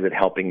only is it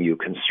helping you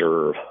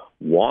conserve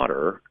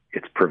water,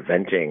 it's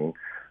preventing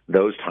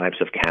those types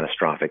of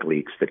catastrophic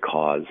leaks that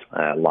cause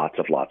lots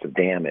of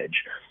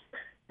damage.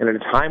 And at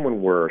a time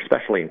when we're,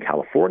 especially in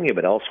California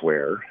but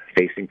elsewhere,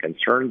 facing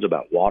concerns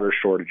about water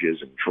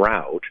shortages and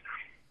drought,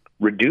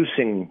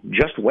 reducing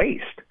just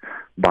waste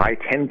by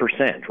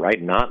 10%,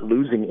 right? Not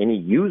losing any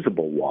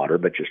usable water,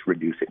 but just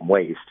reducing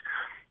waste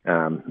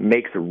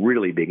makes a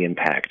really big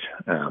impact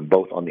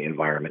both on the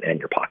environment and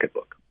your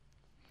pocketbook.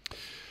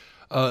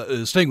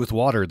 Staying with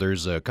water,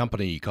 there's a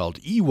company called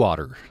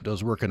eWater,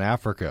 does work in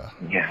Africa.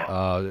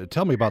 Yeah.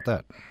 Tell me about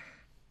that.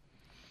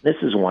 This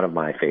is one of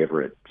my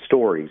favorite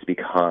stories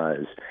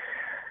because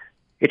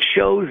it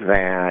shows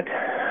that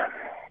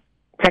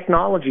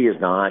technology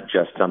is not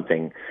just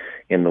something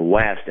in the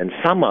West, and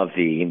some of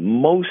the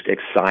most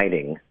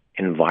exciting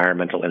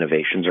environmental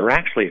innovations are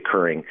actually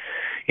occurring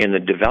in the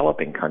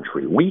developing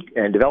countries. We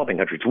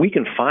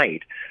can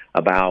fight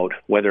about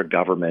whether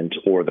government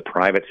or the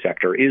private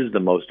sector is the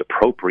most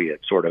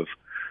appropriate sort of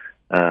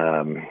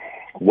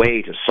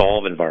way to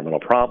solve environmental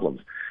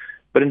problems.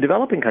 But in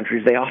developing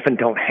countries, they often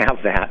don't have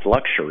that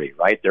luxury,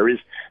 right?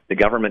 The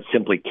government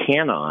simply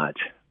cannot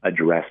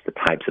address the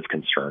types of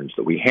concerns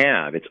that we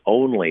have. It's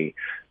only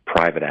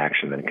private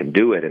action that can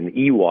do it, and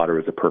eWater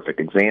is a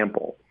perfect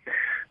example.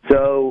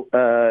 So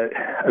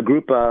a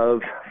group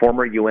of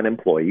former UN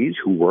employees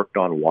who worked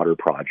on water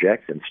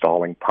projects,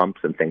 installing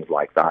pumps and things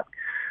like that,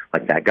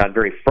 got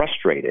very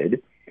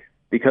frustrated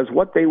because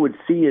what they would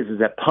see is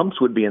that pumps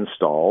would be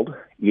installed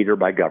either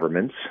by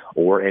governments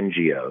or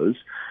NGOs,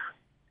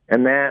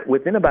 and that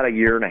within about a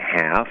year and a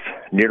half,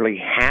 nearly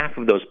half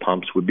of those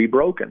pumps would be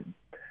broken.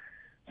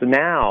 So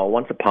now,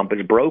 once a pump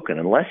is broken,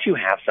 unless you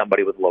have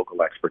somebody with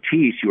local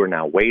expertise, you are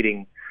now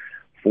waiting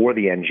for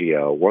the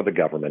NGO or the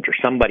government or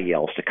somebody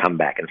else to come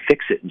back and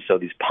fix it. And so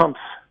these pumps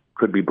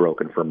could be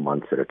broken for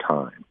months at a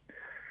time.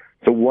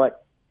 So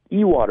what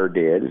eWater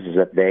did is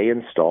that they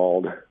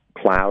installed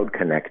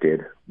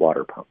cloud-connected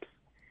water pumps.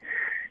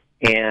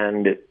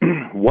 And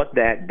what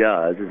that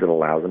does is it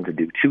allows them to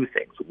do two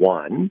things.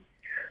 One,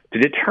 to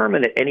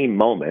determine at any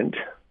moment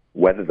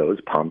whether those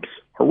pumps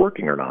are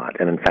working or not.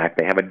 And in fact,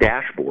 they have a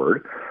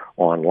dashboard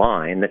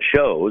online that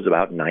shows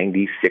about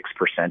 96%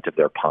 of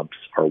their pumps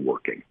are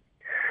working.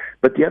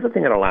 But the other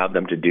thing it allowed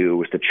them to do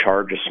was to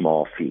charge a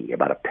small fee,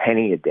 about a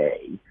penny a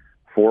day,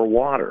 for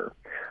water.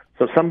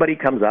 So somebody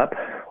comes up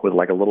with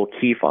like a little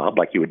key fob,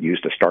 like you would use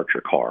to start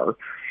your car,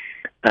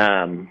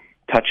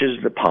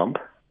 touches the pump,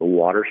 the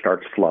water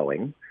starts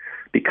flowing.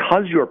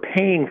 Because you're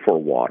paying for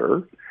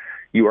water,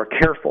 you are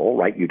careful,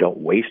 right? You don't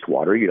waste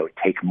water. You don't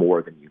take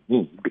more than you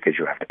need because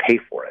you have to pay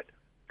for it.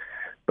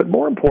 But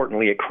more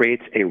importantly, it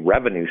creates a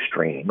revenue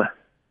stream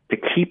to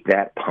keep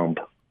that pump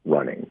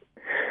running.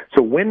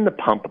 So when the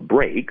pump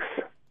breaks,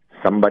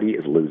 somebody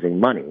is losing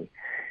money,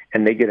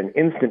 and they get an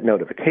instant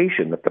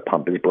notification that the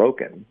pump is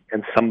broken,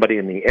 and somebody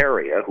in the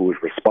area who is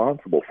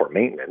responsible for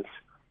maintenance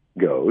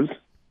goes,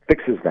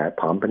 fixes that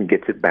pump, and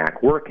gets it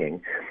back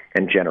working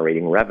and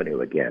generating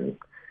revenue again.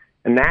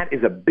 And that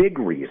is a big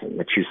reason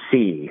that you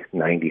see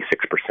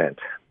 96%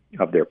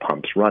 of their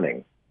pumps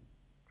running.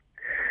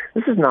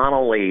 This is not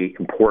only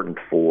important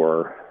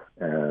for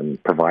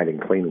providing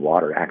clean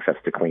water, access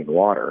to clean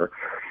water,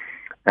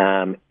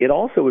 it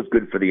also is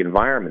good for the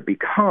environment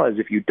because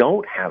if you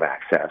don't have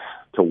access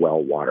to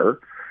well water,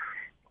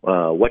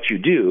 what you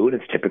do,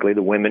 and it's typically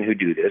the women who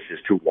do this, is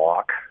to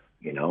walk,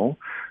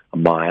 a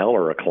mile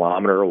or a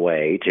kilometer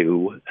away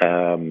to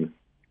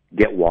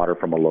get water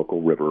from a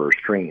local river or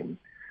stream.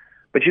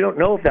 But you don't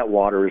know if that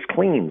water is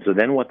clean. So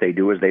then what they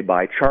do is they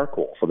buy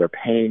charcoal. So they're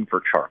paying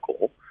for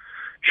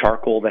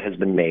charcoal that has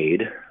been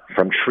made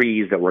from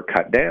trees that were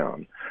cut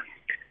down.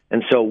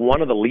 And so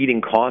one of the leading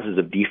causes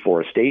of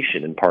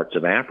deforestation in parts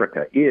of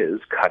Africa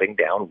is cutting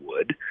down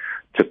wood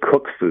to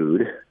cook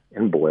food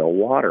and boil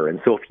water.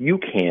 And so if you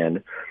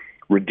can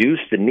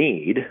reduce the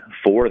need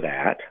for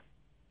that,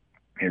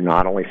 you're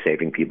not only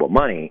saving people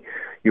money,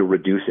 you're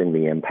reducing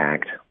the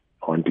impact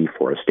on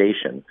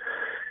deforestation.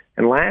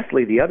 And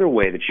lastly, the other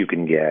way that you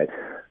can get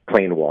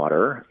clean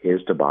water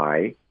is to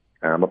buy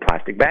a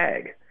plastic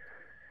bag.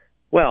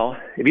 Well,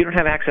 if you don't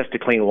have access to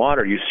clean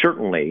water, you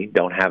certainly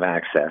don't have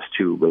access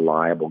to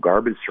reliable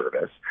garbage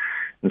service.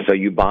 And so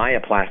you buy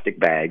a plastic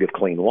bag of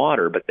clean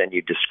water, but then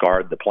you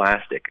discard the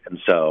plastic. And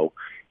so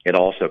it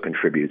also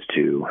contributes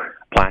to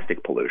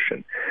plastic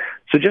pollution.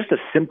 So just a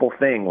simple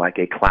thing like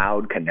a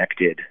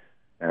cloud-connected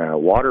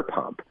water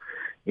pump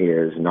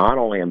is not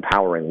only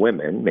empowering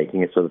women,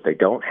 making it so that they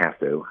don't have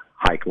to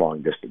hike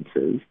long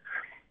distances,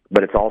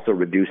 but it's also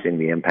reducing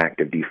the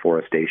impact of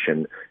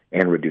deforestation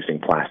and reducing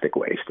plastic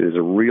waste. It is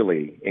a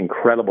really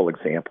incredible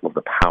example of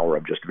the power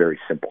of just very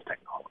simple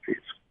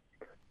technologies.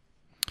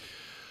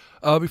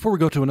 Before we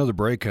go to another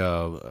break,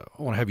 I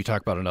want to have you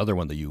talk about another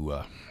one that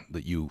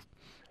you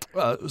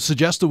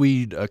suggest that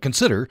we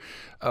consider,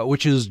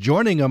 which is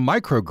joining a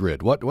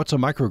microgrid. What's a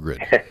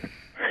microgrid?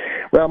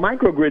 Well,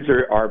 microgrids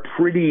are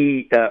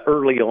pretty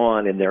early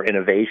on in their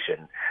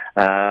innovation.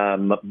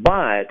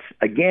 But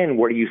again,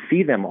 where you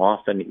see them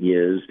often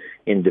is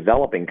in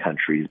developing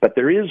countries. But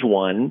there is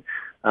one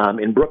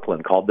in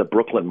Brooklyn called the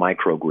Brooklyn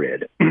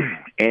Microgrid.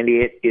 And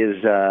it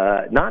is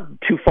not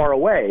too far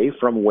away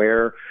from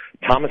where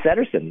Thomas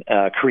Edison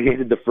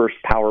created the first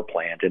power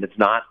plant. And it's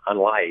not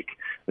unlike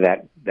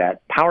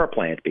that power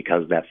plant,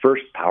 because that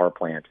first power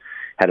plant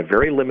had a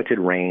very limited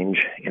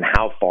range in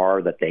how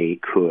far that they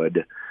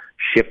could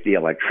shift the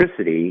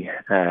electricity.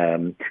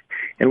 And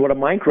what a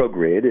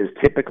microgrid is,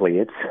 typically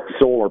it's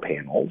solar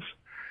panels,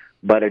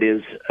 but it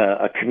is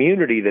a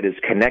community that is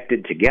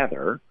connected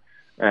together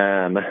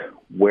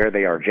where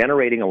they are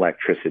generating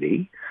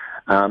electricity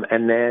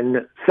and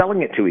then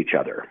selling it to each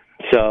other.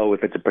 So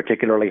if it's a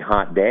particularly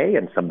hot day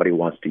and somebody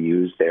wants to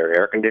use their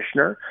air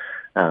conditioner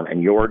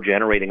and you're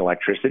generating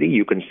electricity,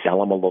 you can sell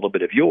them a little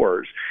bit of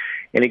yours.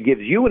 And it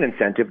gives you an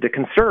incentive to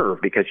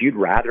conserve, because you'd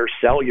rather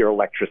sell your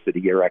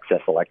electricity, your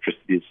excess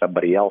electricity, to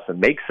somebody else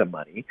and make some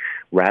money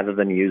rather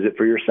than use it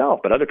for yourself.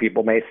 But other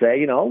people may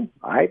say, I'm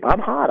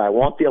hot. I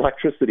want the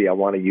electricity. I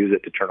want to use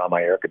it to turn on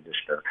my air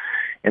conditioner.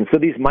 And so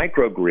these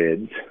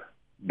microgrids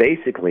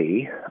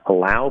basically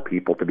allow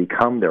people to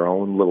become their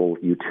own little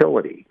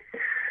utility.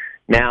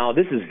 Now,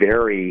 this is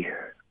very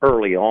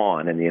early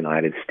on in the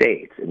United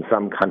States. In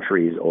some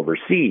countries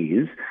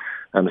overseas,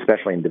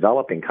 especially in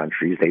developing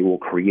countries, they will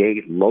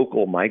create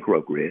local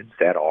microgrids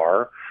that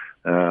are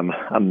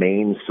a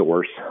main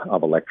source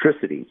of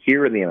electricity.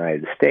 Here in the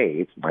United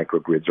States,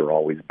 microgrids are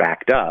always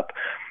backed up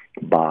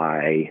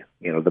by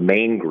the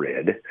main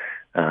grid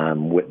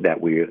that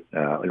we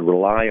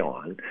rely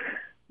on.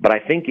 But I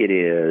think it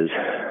is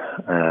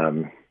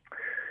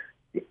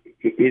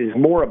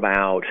more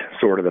about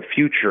sort of the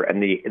future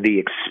and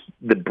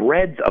the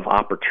breadth of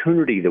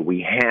opportunity that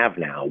we have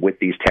now with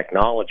these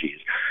technologies,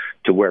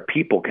 to where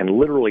people can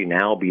literally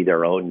now be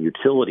their own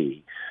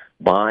utility,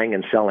 buying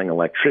and selling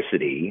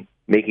electricity,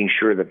 making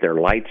sure that their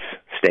lights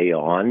stay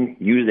on,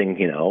 using,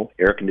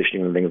 air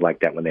conditioning and things like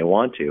that when they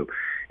want to,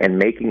 and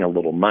making a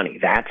little money.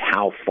 That's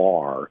how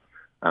far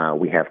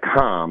we have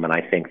come, and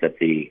I think that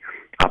the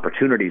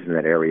opportunities in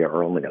that area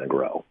are only going to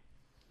grow.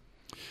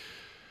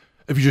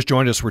 If you just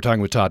joined us, we're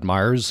talking with Todd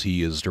Myers.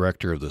 He is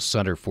director of the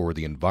Center for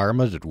the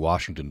Environment at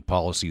Washington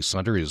Policy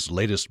Center. His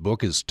latest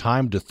book is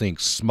Time to Think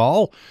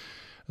Small.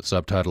 The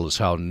subtitle is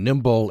How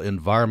Nimble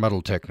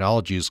Environmental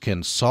Technologies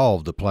Can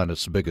Solve the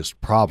Planet's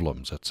Biggest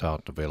Problems. That's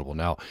out available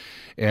now.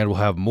 And we'll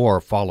have more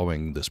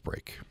following this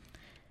break.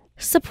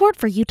 Support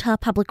for Utah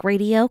Public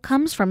Radio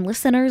comes from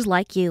listeners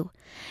like you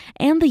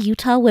and the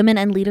Utah Women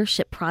and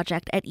Leadership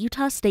Project at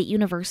Utah State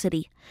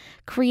University,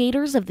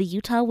 creators of the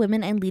Utah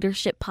Women and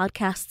Leadership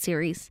podcast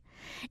series.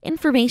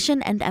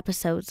 Information and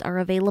episodes are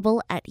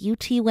available at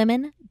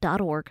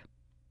utwomen.org.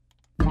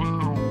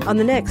 On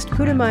the next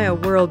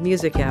Putumayo World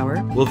Music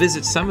Hour, we'll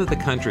visit some of the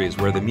countries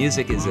where the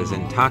music is as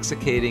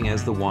intoxicating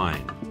as the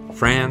wine.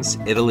 France,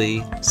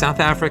 Italy, South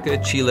Africa,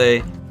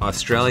 Chile,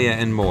 Australia,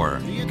 and more.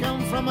 Do you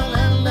come from a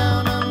land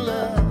down under?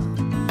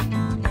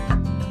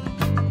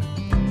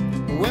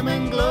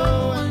 Women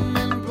glow and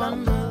men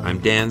plunder. I'm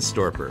Dan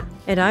Storper.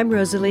 And I'm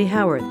Rosalie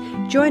Howard.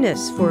 Join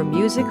us for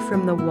Music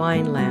from the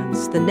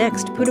Winelands, the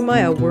next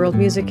Putumayo World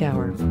Music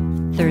Hour.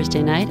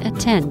 Thursday night at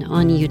 10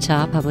 on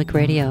Utah Public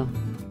Radio.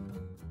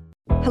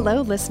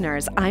 Hello,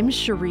 listeners. I'm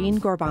Shireen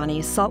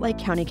Gorbani, Salt Lake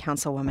County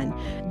Councilwoman.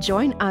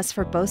 Join us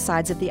for Both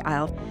Sides of the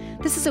Aisle.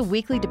 This is a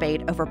weekly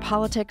debate over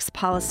politics,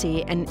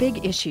 policy, and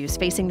big issues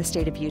facing the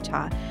state of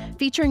Utah,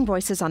 featuring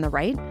voices on the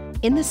right,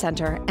 in the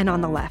center, and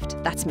on the left.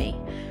 That's me.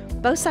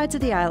 Both Sides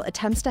of the Aisle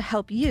attempts to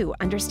help you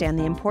understand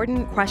the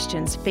important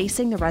questions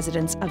facing the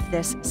residents of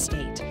this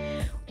state.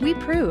 We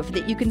prove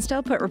that you can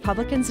still put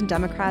Republicans and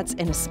Democrats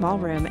in a small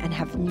room and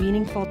have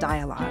meaningful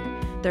dialogue.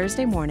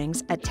 Thursday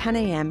mornings at 10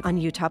 a.m. on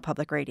Utah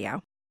Public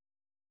Radio.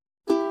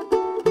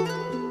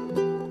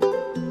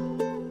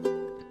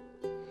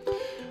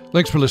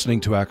 Thanks for listening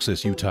to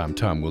Access Utah. I'm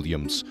Tom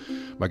Williams.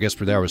 My guest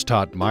for that was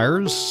Todd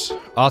Myers,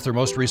 author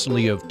most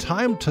recently of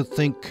Time to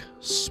Think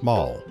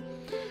Small.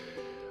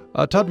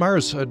 Todd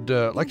Myers, I'd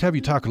like to have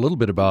you talk a little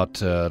bit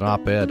about an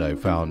op-ed I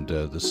found.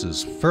 This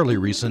is fairly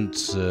recent,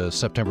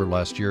 September of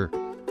last year,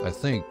 I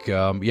think.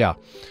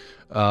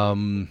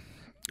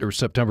 Or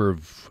September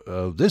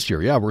of this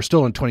year. Yeah, we're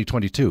still in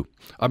 2022.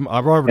 I'm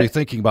already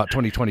thinking about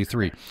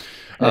 2023.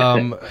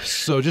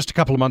 So just a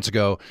couple of months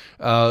ago,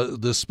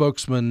 the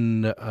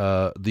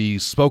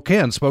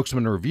Spokane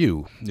Spokesman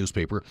Review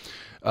newspaper,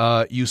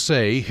 you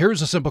say,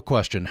 here's a simple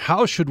question.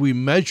 How should we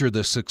measure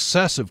the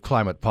success of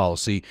climate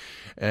policy?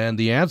 And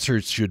the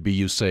answer should be,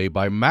 you say,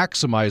 by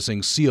maximizing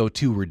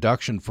CO2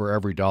 reduction for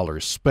every dollar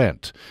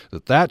spent.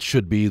 That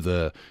should be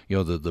the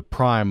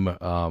prime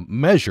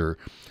measure.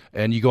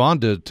 And you go on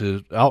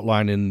to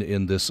outline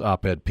in this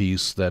op-ed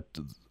piece that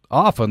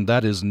often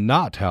that is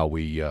not how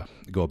we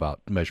go about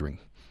measuring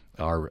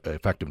our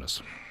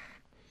effectiveness.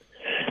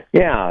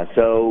 Yeah,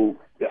 so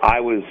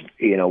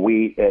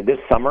this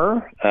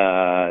summer,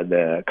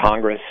 the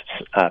Congress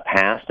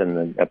passed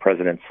and the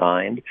president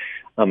signed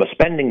a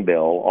spending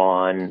bill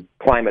on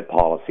climate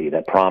policy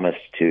that promised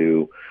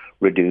to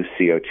reduce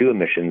CO2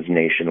 emissions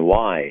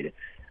nationwide.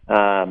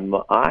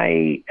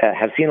 I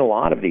have seen a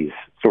lot of these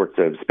sorts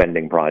of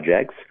spending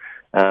projects,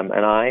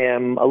 and I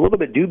am a little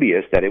bit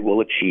dubious that it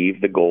will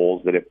achieve the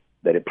goals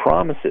that it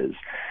promises.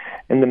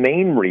 And the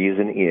main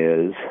reason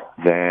is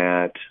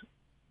that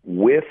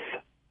with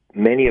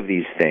many of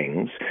these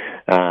things,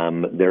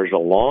 there's a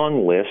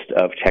long list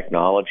of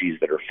technologies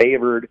that are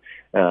favored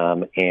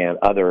and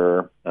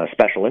other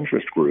special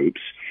interest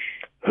groups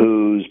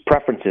whose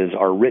preferences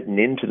are written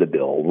into the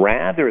bill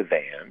rather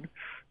than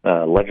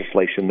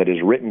legislation that is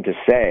written to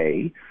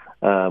say,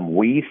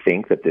 we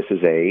think that this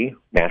is a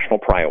national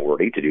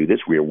priority to do this.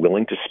 We are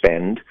willing to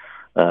spend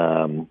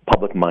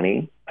public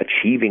money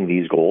achieving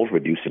these goals,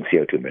 reducing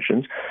CO2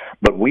 emissions,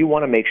 but we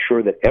want to make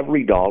sure that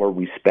every dollar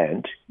we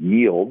spent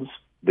yields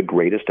the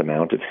greatest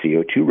amount of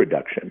CO2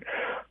 reduction.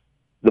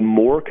 The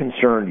more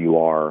concerned you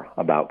are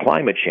about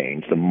climate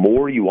change, the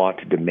more you ought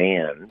to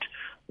demand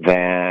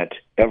that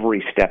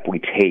every step we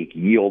take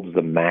yields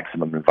the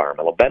maximum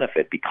environmental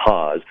benefit,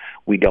 because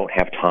we don't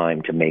have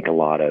time to make a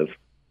lot of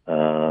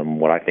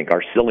what I think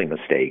are silly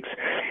mistakes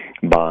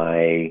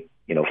by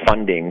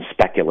funding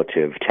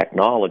speculative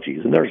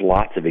technologies. And there's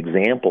lots of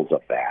examples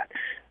of that.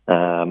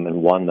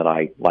 And one that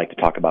I like to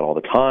talk about all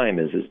the time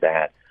is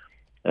that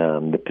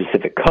the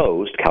Pacific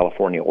Coast,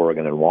 California,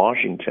 Oregon, and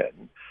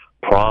Washington,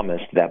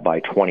 promised that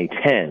by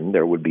 2010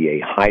 there would be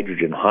a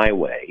hydrogen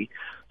highway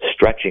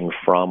stretching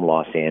from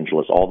Los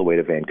Angeles all the way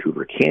to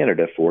Vancouver,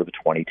 Canada, for the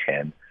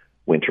 2010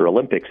 Winter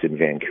Olympics in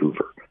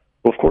Vancouver.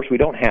 Well, of course, we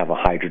don't have a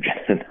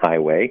hydrogen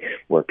highway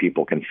where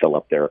people can fill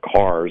up their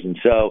cars, and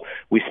so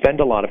we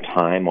spend a lot of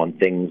time on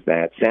things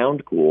that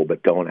sound cool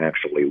but don't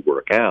actually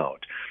work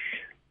out.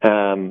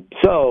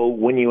 So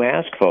when you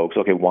ask folks,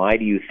 okay, why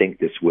do you think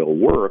this will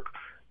work?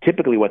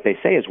 Typically what they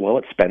say is, well,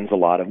 it spends a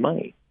lot of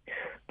money.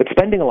 But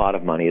spending a lot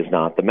of money is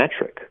not the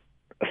metric.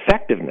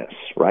 Effectiveness,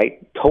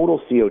 right? Total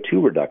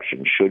CO2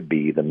 reduction should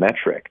be the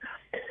metric.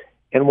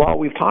 And while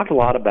we've talked a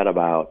lot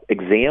about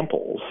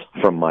examples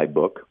from my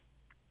book,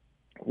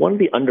 one of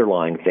the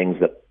underlying things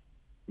that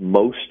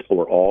most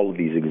or all of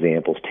these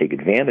examples take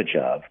advantage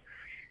of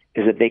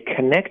is that they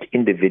connect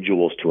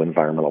individuals to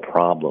environmental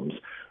problems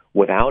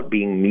without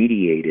being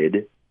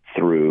mediated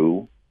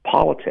through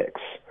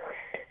politics.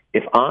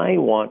 If I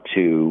want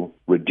to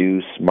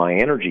reduce my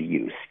energy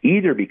use,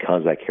 either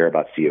because I care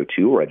about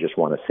CO2 or I just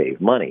want to save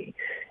money,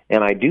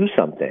 and I do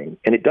something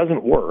and it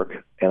doesn't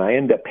work and I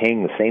end up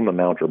paying the same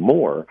amount or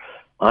more,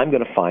 I'm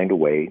going to find a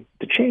way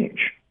to change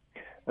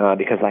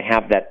because I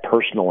have that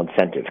personal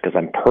incentive, because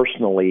I'm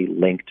personally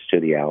linked to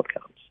the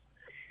outcomes.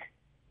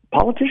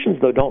 Politicians,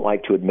 though, don't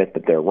like to admit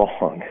that they're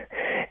wrong.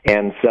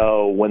 And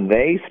so when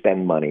they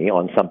spend money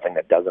on something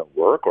that doesn't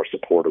work or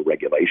support a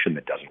regulation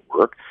that doesn't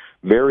work,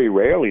 very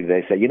rarely do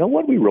they say, you know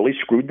what, we really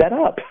screwed that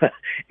up.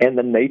 And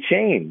then they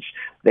change.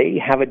 They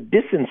have a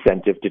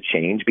disincentive to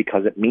change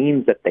because it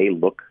means that they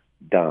look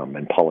dumb,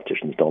 and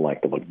politicians don't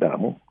like to look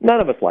dumb. None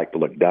of us like to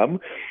look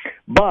dumb.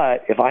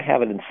 But if I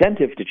have an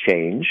incentive to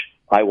change,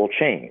 I will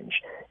change.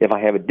 If I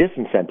have a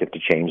disincentive to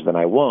change, then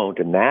I won't.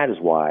 And that is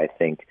why I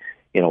think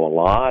a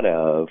lot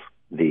of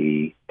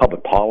the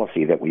public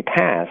policy that we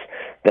pass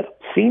that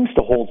seems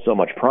to hold so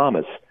much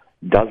promise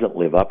doesn't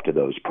live up to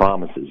those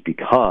promises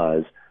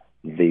because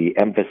the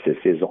emphasis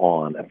is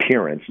on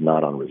appearance,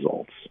 not on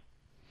results.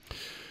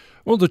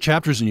 One of the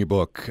chapters in your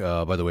book,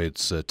 by the way,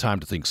 it's Time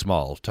to Think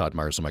Small. Todd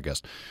Myers, my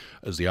guest,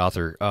 is the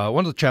author.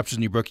 One of the chapters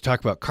in your book, you talk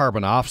about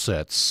carbon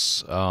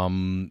offsets,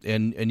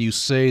 and you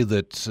say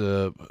that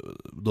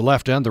the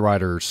left and the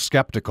right are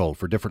skeptical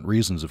for different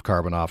reasons of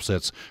carbon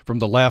offsets. From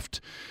the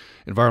left,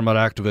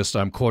 environmental activists,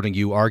 I'm quoting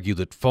you, argue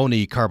that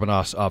phony carbon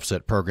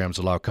offset programs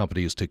allow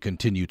companies to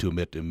continue to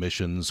emit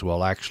emissions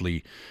while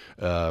actually,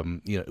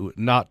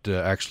 not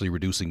actually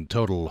reducing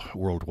total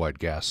worldwide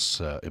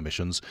gas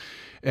emissions.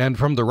 And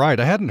from the right,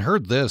 I hadn't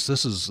heard this.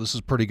 This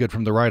is pretty good.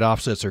 From the right,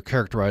 offsets are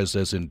characterized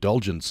as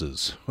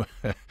indulgences.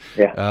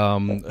 Yeah.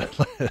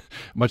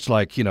 Much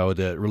like,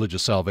 the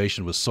religious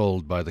salvation was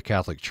sold by the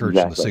Catholic Church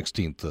in the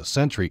 16th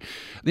century.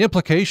 The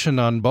implication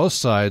on both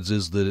sides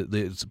is that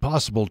it's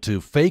possible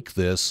to fake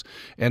this,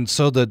 and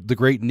so that the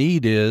great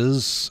need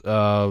is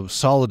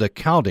solid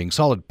accounting,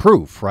 solid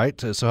proof, right?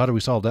 So how do we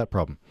solve that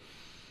problem?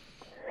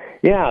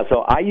 Yeah, so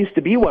I used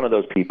to be one of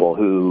those people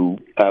who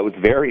was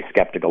very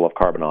skeptical of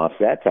carbon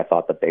offsets. I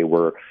thought that they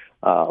were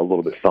a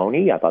little bit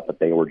phony. I thought that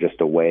they were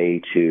just a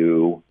way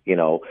to,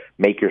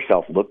 make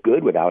yourself look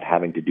good without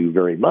having to do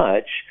very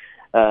much.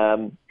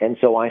 And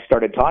so I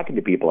started talking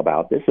to people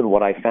about this, and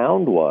what I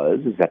found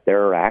is that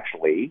there are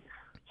actually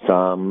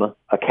some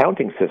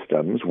accounting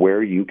systems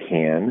where you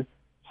can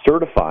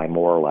certify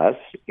more or less,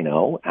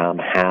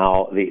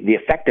 how the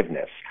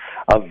effectiveness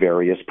of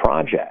various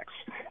projects.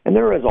 And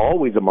there is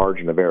always a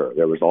margin of error.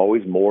 There is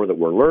always more that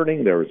we're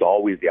learning. There is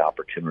always the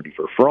opportunity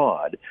for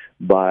fraud.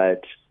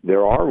 But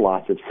there are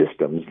lots of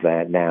systems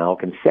that now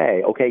can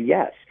say, okay,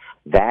 yes,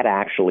 that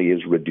actually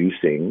is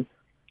reducing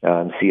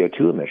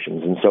CO2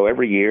 emissions. And so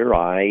every year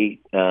I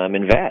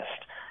invest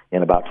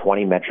in about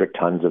 20 metric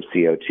tons of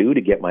CO2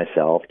 to get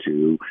myself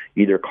to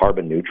either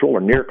carbon neutral or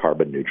near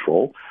carbon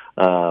neutral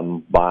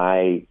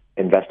by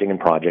investing in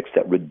projects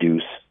that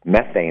reduce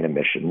methane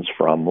emissions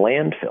from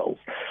landfills.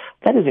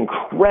 That is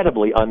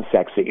incredibly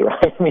unsexy,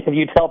 right? I mean, if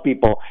you tell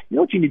people,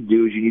 what you need to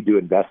do is you need to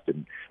invest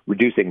in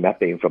reducing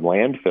methane from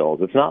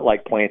landfills. It's not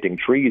like planting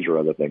trees or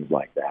other things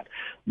like that.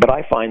 But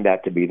I find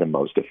that to be the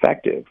most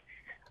effective.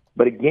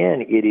 But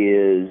again,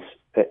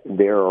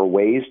 there are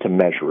ways to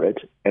measure it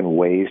and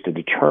ways to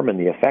determine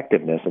the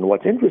effectiveness. And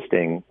what's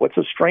interesting, what's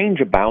so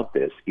strange about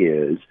this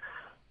is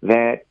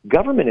that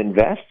government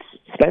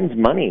spends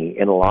money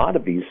in a lot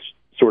of these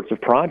sorts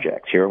of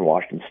projects. Here in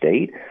Washington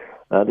State,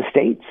 the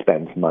state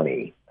spends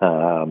money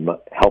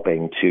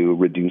helping to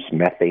reduce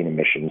methane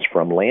emissions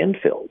from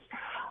landfills.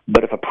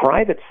 But if a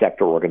private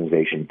sector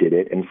organization did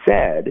it and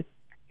said,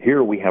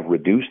 here we have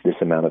reduced this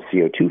amount of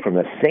CO2 from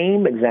the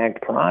same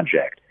exact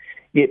project,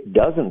 it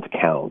doesn't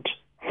count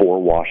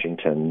for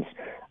Washington's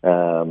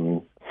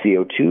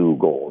CO2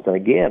 goals. And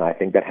again, I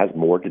think that has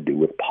more to do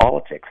with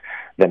politics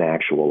than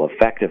actual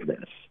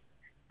effectiveness.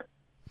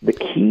 The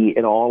key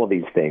in all of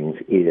these things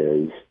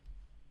is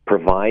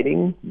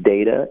providing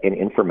data and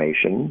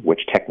information,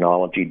 which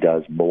technology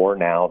does more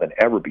now than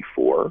ever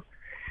before,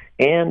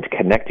 and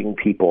connecting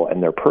people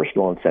and their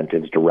personal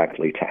incentives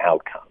directly to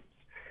outcomes.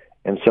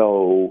 And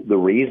so the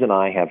reason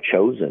I have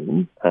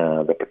chosen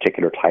the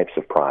particular types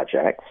of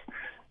projects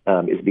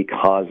is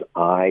because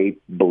I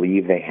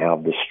believe they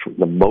have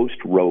the most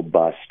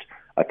robust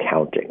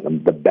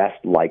accounting, the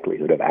best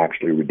likelihood of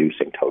actually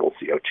reducing total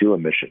CO2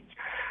 emissions.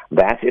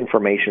 That's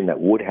information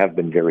that would have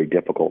been very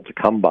difficult to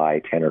come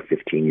by 10 or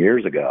 15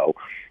 years ago,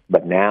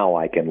 but now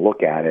I can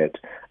look at it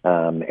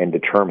and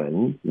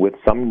determine with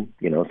some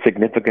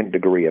significant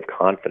degree of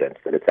confidence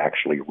that it's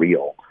actually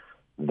real.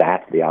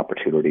 That's the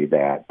opportunity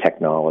that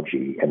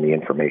technology and the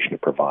information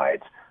it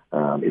provides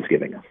is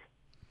giving us.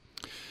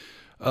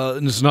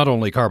 And it's not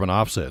only carbon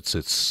offsets.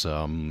 It's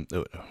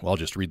I'll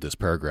just read this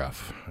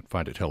paragraph. I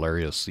find it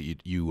hilarious.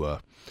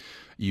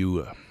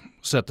 You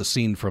set the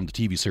scene from the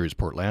TV series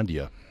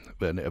Portlandia,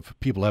 and if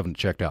people haven't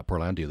checked out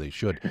Portlandia, they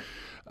should.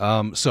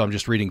 So I'm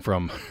just reading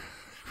from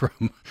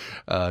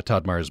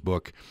Todd Myers'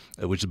 book,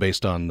 which is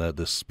based on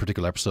this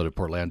particular episode of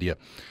Portlandia.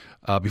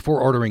 Before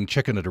ordering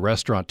chicken at a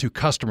restaurant, two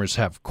customers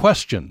have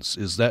questions.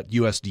 Is that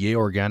USDA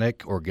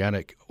organic,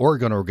 Oregon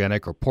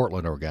organic, or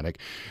Portland organic?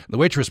 The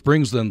waitress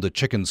brings them the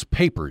chicken's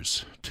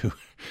papers to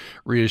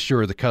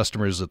reassure the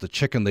customers that the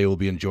chicken they will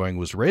be enjoying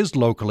was raised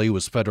locally,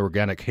 was fed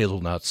organic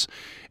hazelnuts,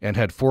 and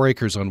had 4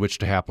 acres on which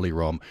to happily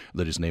roam,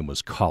 that his name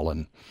was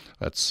Colin.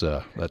 That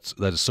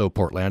is so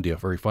Portlandia,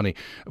 very funny.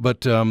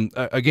 But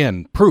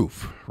again,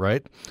 proof,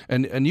 right?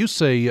 And you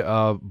say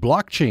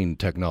blockchain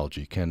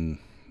technology can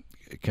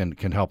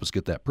help us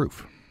get that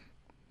proof.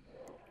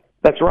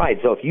 That's right.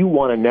 So if you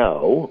want to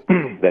know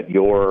that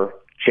your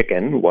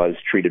chicken was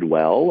treated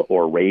well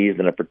or raised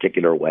in a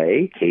particular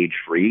way,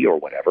 cage-free or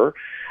whatever,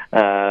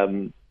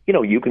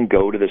 you can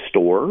go to the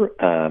store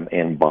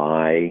and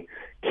buy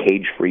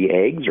cage-free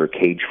eggs or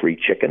cage-free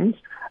chickens.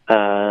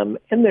 And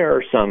there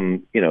are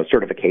some,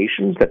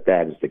 certifications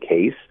that is the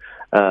case.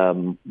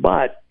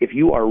 But if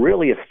you are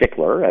really a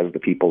stickler, as the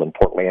people in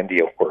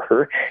Portlandia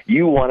were,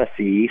 you want to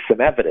see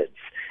some evidence.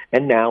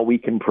 And now we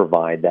can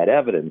provide that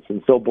evidence.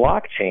 And so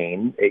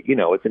blockchain,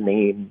 it's a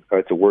name or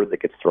it's a word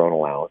that gets thrown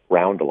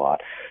around a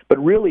lot.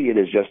 But really it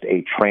is just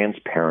a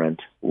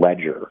transparent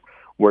ledger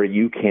where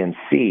you can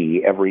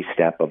see every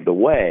step of the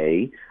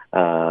way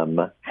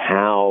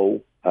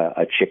how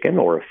a chicken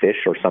or a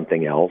fish or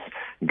something else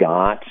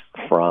got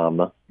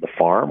from the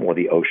farm or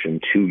the ocean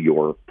to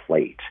your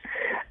plate.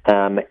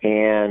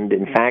 And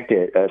in fact,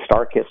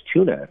 StarKist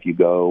tuna, if you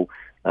go,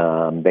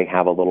 they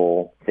have a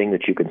little thing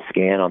that you can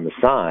scan on the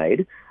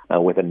side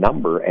with a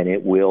number, and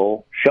it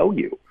will show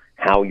you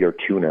how your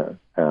tuna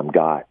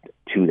got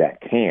to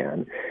that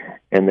can.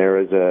 And there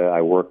is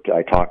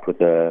I talked with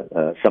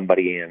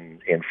somebody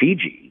in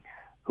Fiji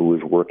who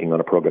was working on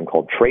a program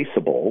called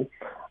Traceable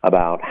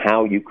about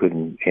how you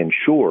could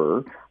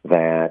ensure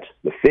that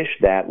the fish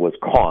that was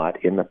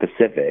caught in the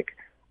Pacific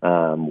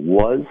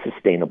was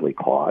sustainably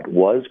caught,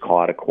 was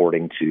caught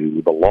according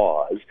to the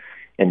laws,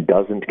 and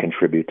doesn't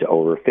contribute to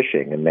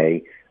overfishing. And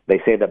they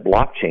say that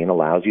blockchain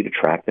allows you to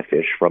track the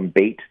fish from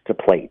bait to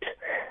plate.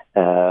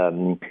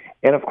 And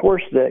of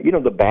course,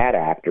 the bad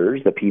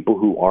actors, the people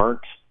who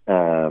aren't,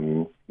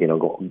 following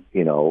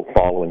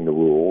the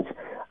rules,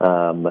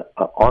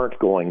 aren't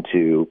going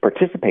to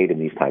participate in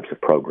these types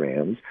of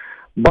programs.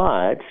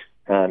 But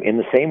in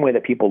the same way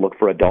that people look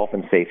for a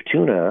dolphin-safe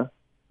tuna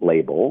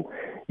label,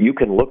 you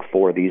can look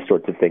for these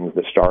sorts of things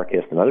that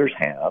StarKist and others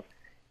have,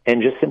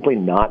 and just simply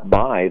not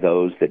buy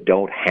those that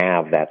don't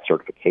have that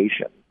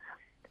certification.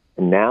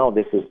 And now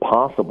this is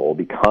possible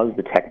because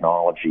the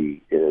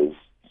technology is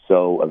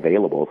so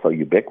available, so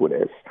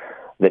ubiquitous,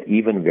 that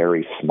even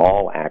very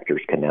small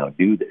actors can now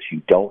do this.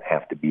 You don't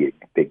have to be a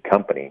big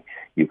company.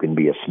 You can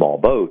be a small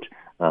boat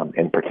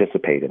and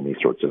participate in these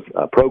sorts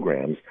of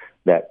programs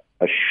that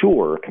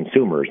assure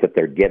consumers that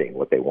they're getting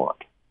what they want.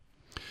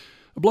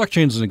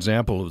 Blockchain is an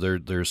example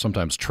of there's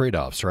sometimes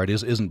trade-offs, right?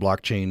 Isn't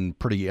blockchain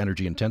pretty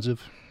energy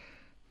intensive?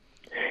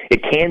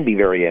 It can be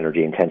very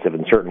energy intensive,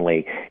 and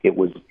certainly it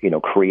was,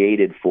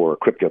 created for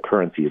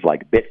cryptocurrencies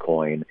like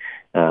Bitcoin,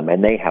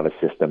 and they have a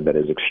system that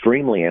is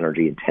extremely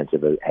energy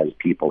intensive, as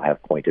people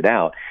have pointed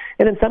out.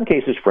 And in some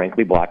cases,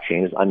 frankly,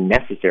 blockchain is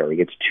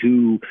unnecessary. It's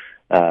too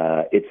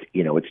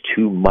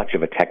much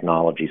of a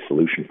technology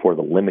solution for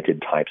the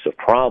limited types of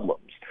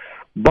problems.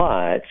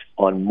 But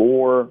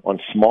on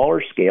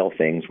smaller scale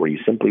things where you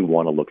simply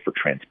want to look for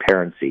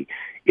transparency,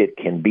 it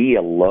can be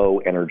a low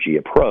energy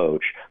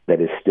approach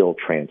that is still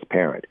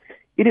transparent.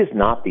 It is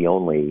not the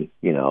only,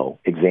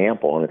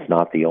 example, and it's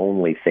not the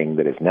only thing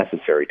that is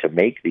necessary to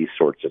make these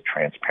sorts of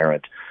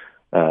transparent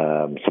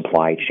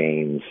supply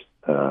chains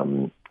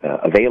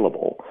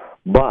available.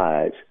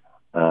 But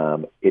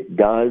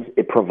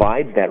it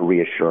provides that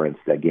reassurance,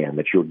 again,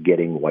 that you're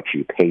getting what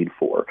you paid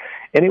for.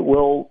 And it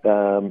will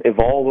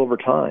evolve over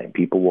time.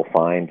 People will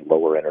find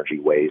lower energy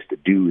ways to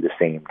do the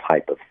same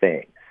type of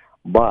thing.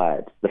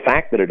 But the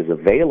fact that it is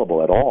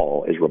available at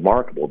all is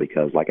remarkable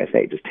because, like I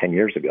say, just 10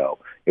 years ago,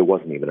 it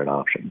wasn't even an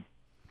option.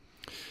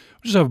 We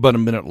just have about a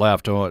minute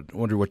left. I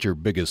wonder what your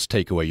biggest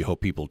takeaway you hope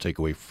people take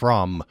away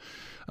from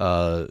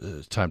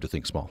Time to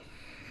Think Small.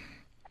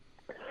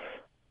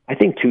 I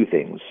think two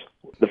things.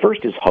 The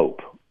first is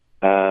hope.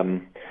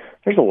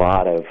 There's a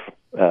lot of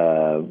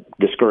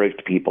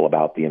discouraged people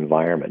about the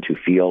environment who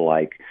feel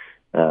like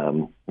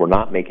we're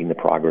not making the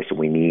progress that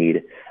we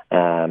need,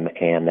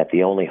 and that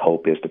the only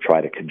hope is to try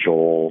to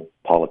cajole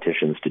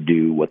politicians to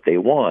do what they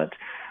want.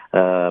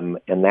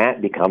 And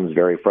that becomes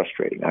very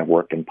frustrating. I've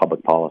worked in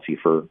public policy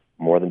for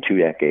more than 2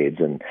 decades,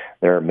 and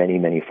there are many,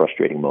 many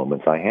frustrating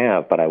moments I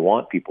have, but I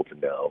want people to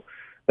know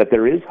that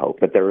there is hope,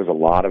 that there is a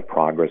lot of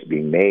progress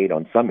being made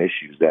on some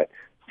issues that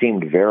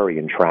seemed very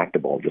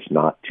intractable just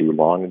not too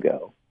long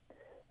ago.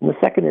 And the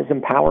second is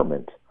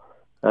empowerment.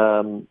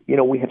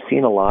 We have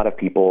seen a lot of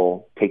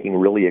people taking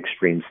really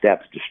extreme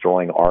steps,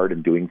 destroying art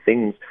and doing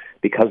things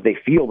because they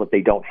feel that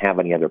they don't have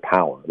any other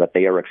power, that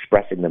they are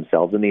expressing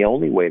themselves in the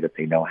only way that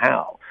they know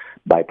how,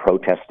 by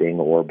protesting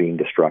or being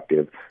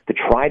destructive, to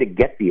try to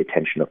get the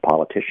attention of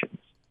politicians.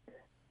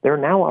 There are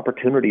now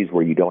opportunities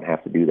where you don't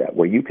have to do that,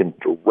 where you can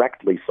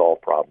directly solve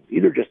problems,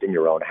 either just in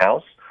your own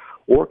house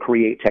or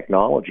create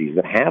technologies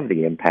that have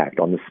the impact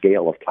on the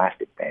scale of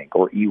Plastic Bank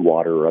or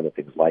e-water or other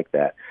things like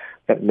that,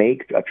 that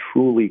make a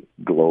truly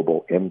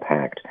global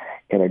impact.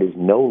 And it is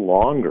no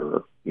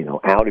longer,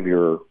 out of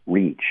your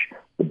reach.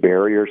 The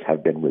barriers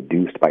have been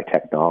reduced by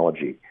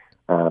technology.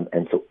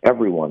 And so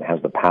everyone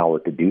has the power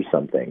to do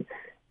something.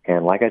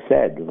 And like I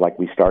said, like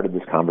we started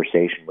this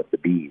conversation with the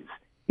bees,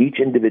 each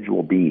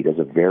individual bee does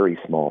a very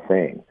small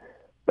thing.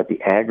 But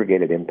the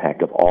aggregated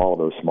impact of all of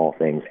those small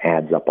things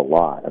adds up a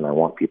lot, and I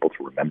want people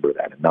to remember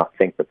that and not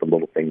think that the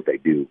little things they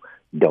do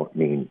don't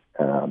mean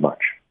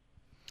much.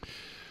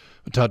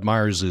 Todd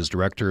Myers is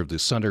director of the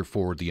Center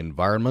for the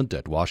Environment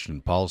at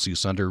Washington Policy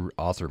Center,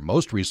 author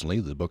most recently,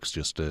 the book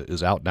just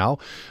is out now,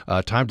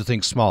 Time to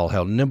Think Small,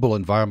 How Nimble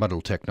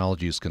Environmental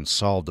Technologies Can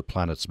Solve the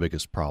Planet's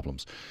Biggest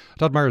Problems.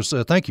 Todd Myers,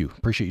 thank you.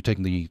 Appreciate you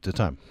taking the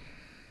time.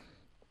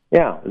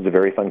 Yeah, it was a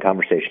very fun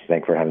conversation.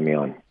 Thanks for having me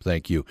on.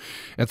 Thank you.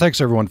 And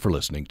thanks, everyone, for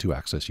listening to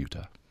Access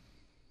Utah.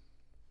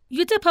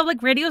 Utah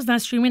Public Radio is now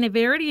streaming a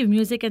variety of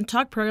music and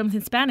talk programs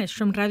in Spanish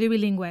from Radio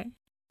Bilingüe.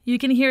 You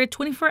can hear it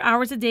 24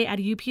 hours a day at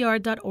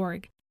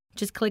upr.org.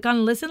 Just click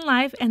on Listen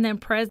Live and then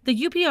press the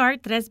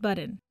UPR 3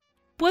 button.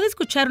 Puede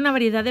escuchar una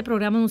variedad de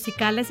programas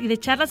musicales y de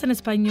charlas en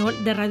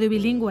español de Radio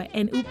Bilingüe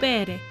en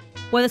UPR.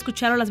 Puede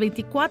escucharlo las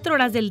 24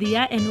 horas del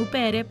día en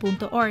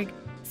upr.org.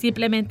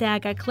 Simplemente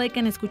haga clic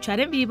en Escuchar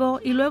en vivo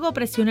y luego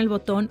presione el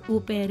botón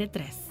UPR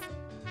 3.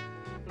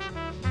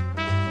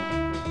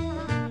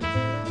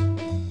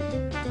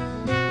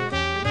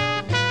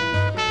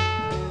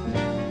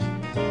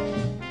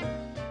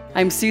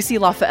 I'm Susie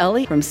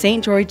Lafaelli from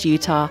St. George,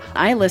 Utah.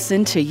 I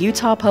listen to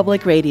Utah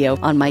Public Radio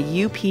on my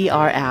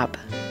UPR app.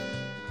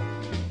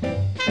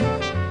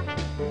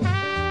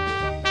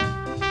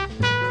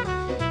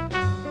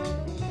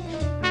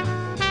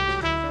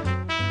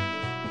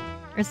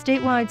 A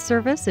statewide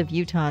service of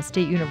Utah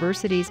State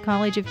University's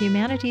College of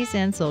Humanities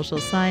and Social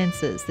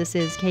Sciences. This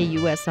is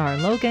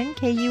KUSR Logan,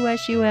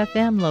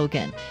 KUSU-FM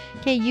Logan,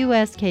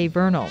 KUSK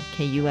Vernal,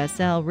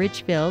 KUSL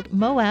Richfield,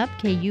 Moab,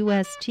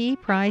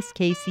 KUST Price,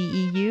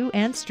 KCEU,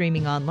 and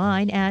streaming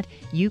online at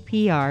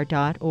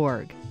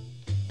upr.org.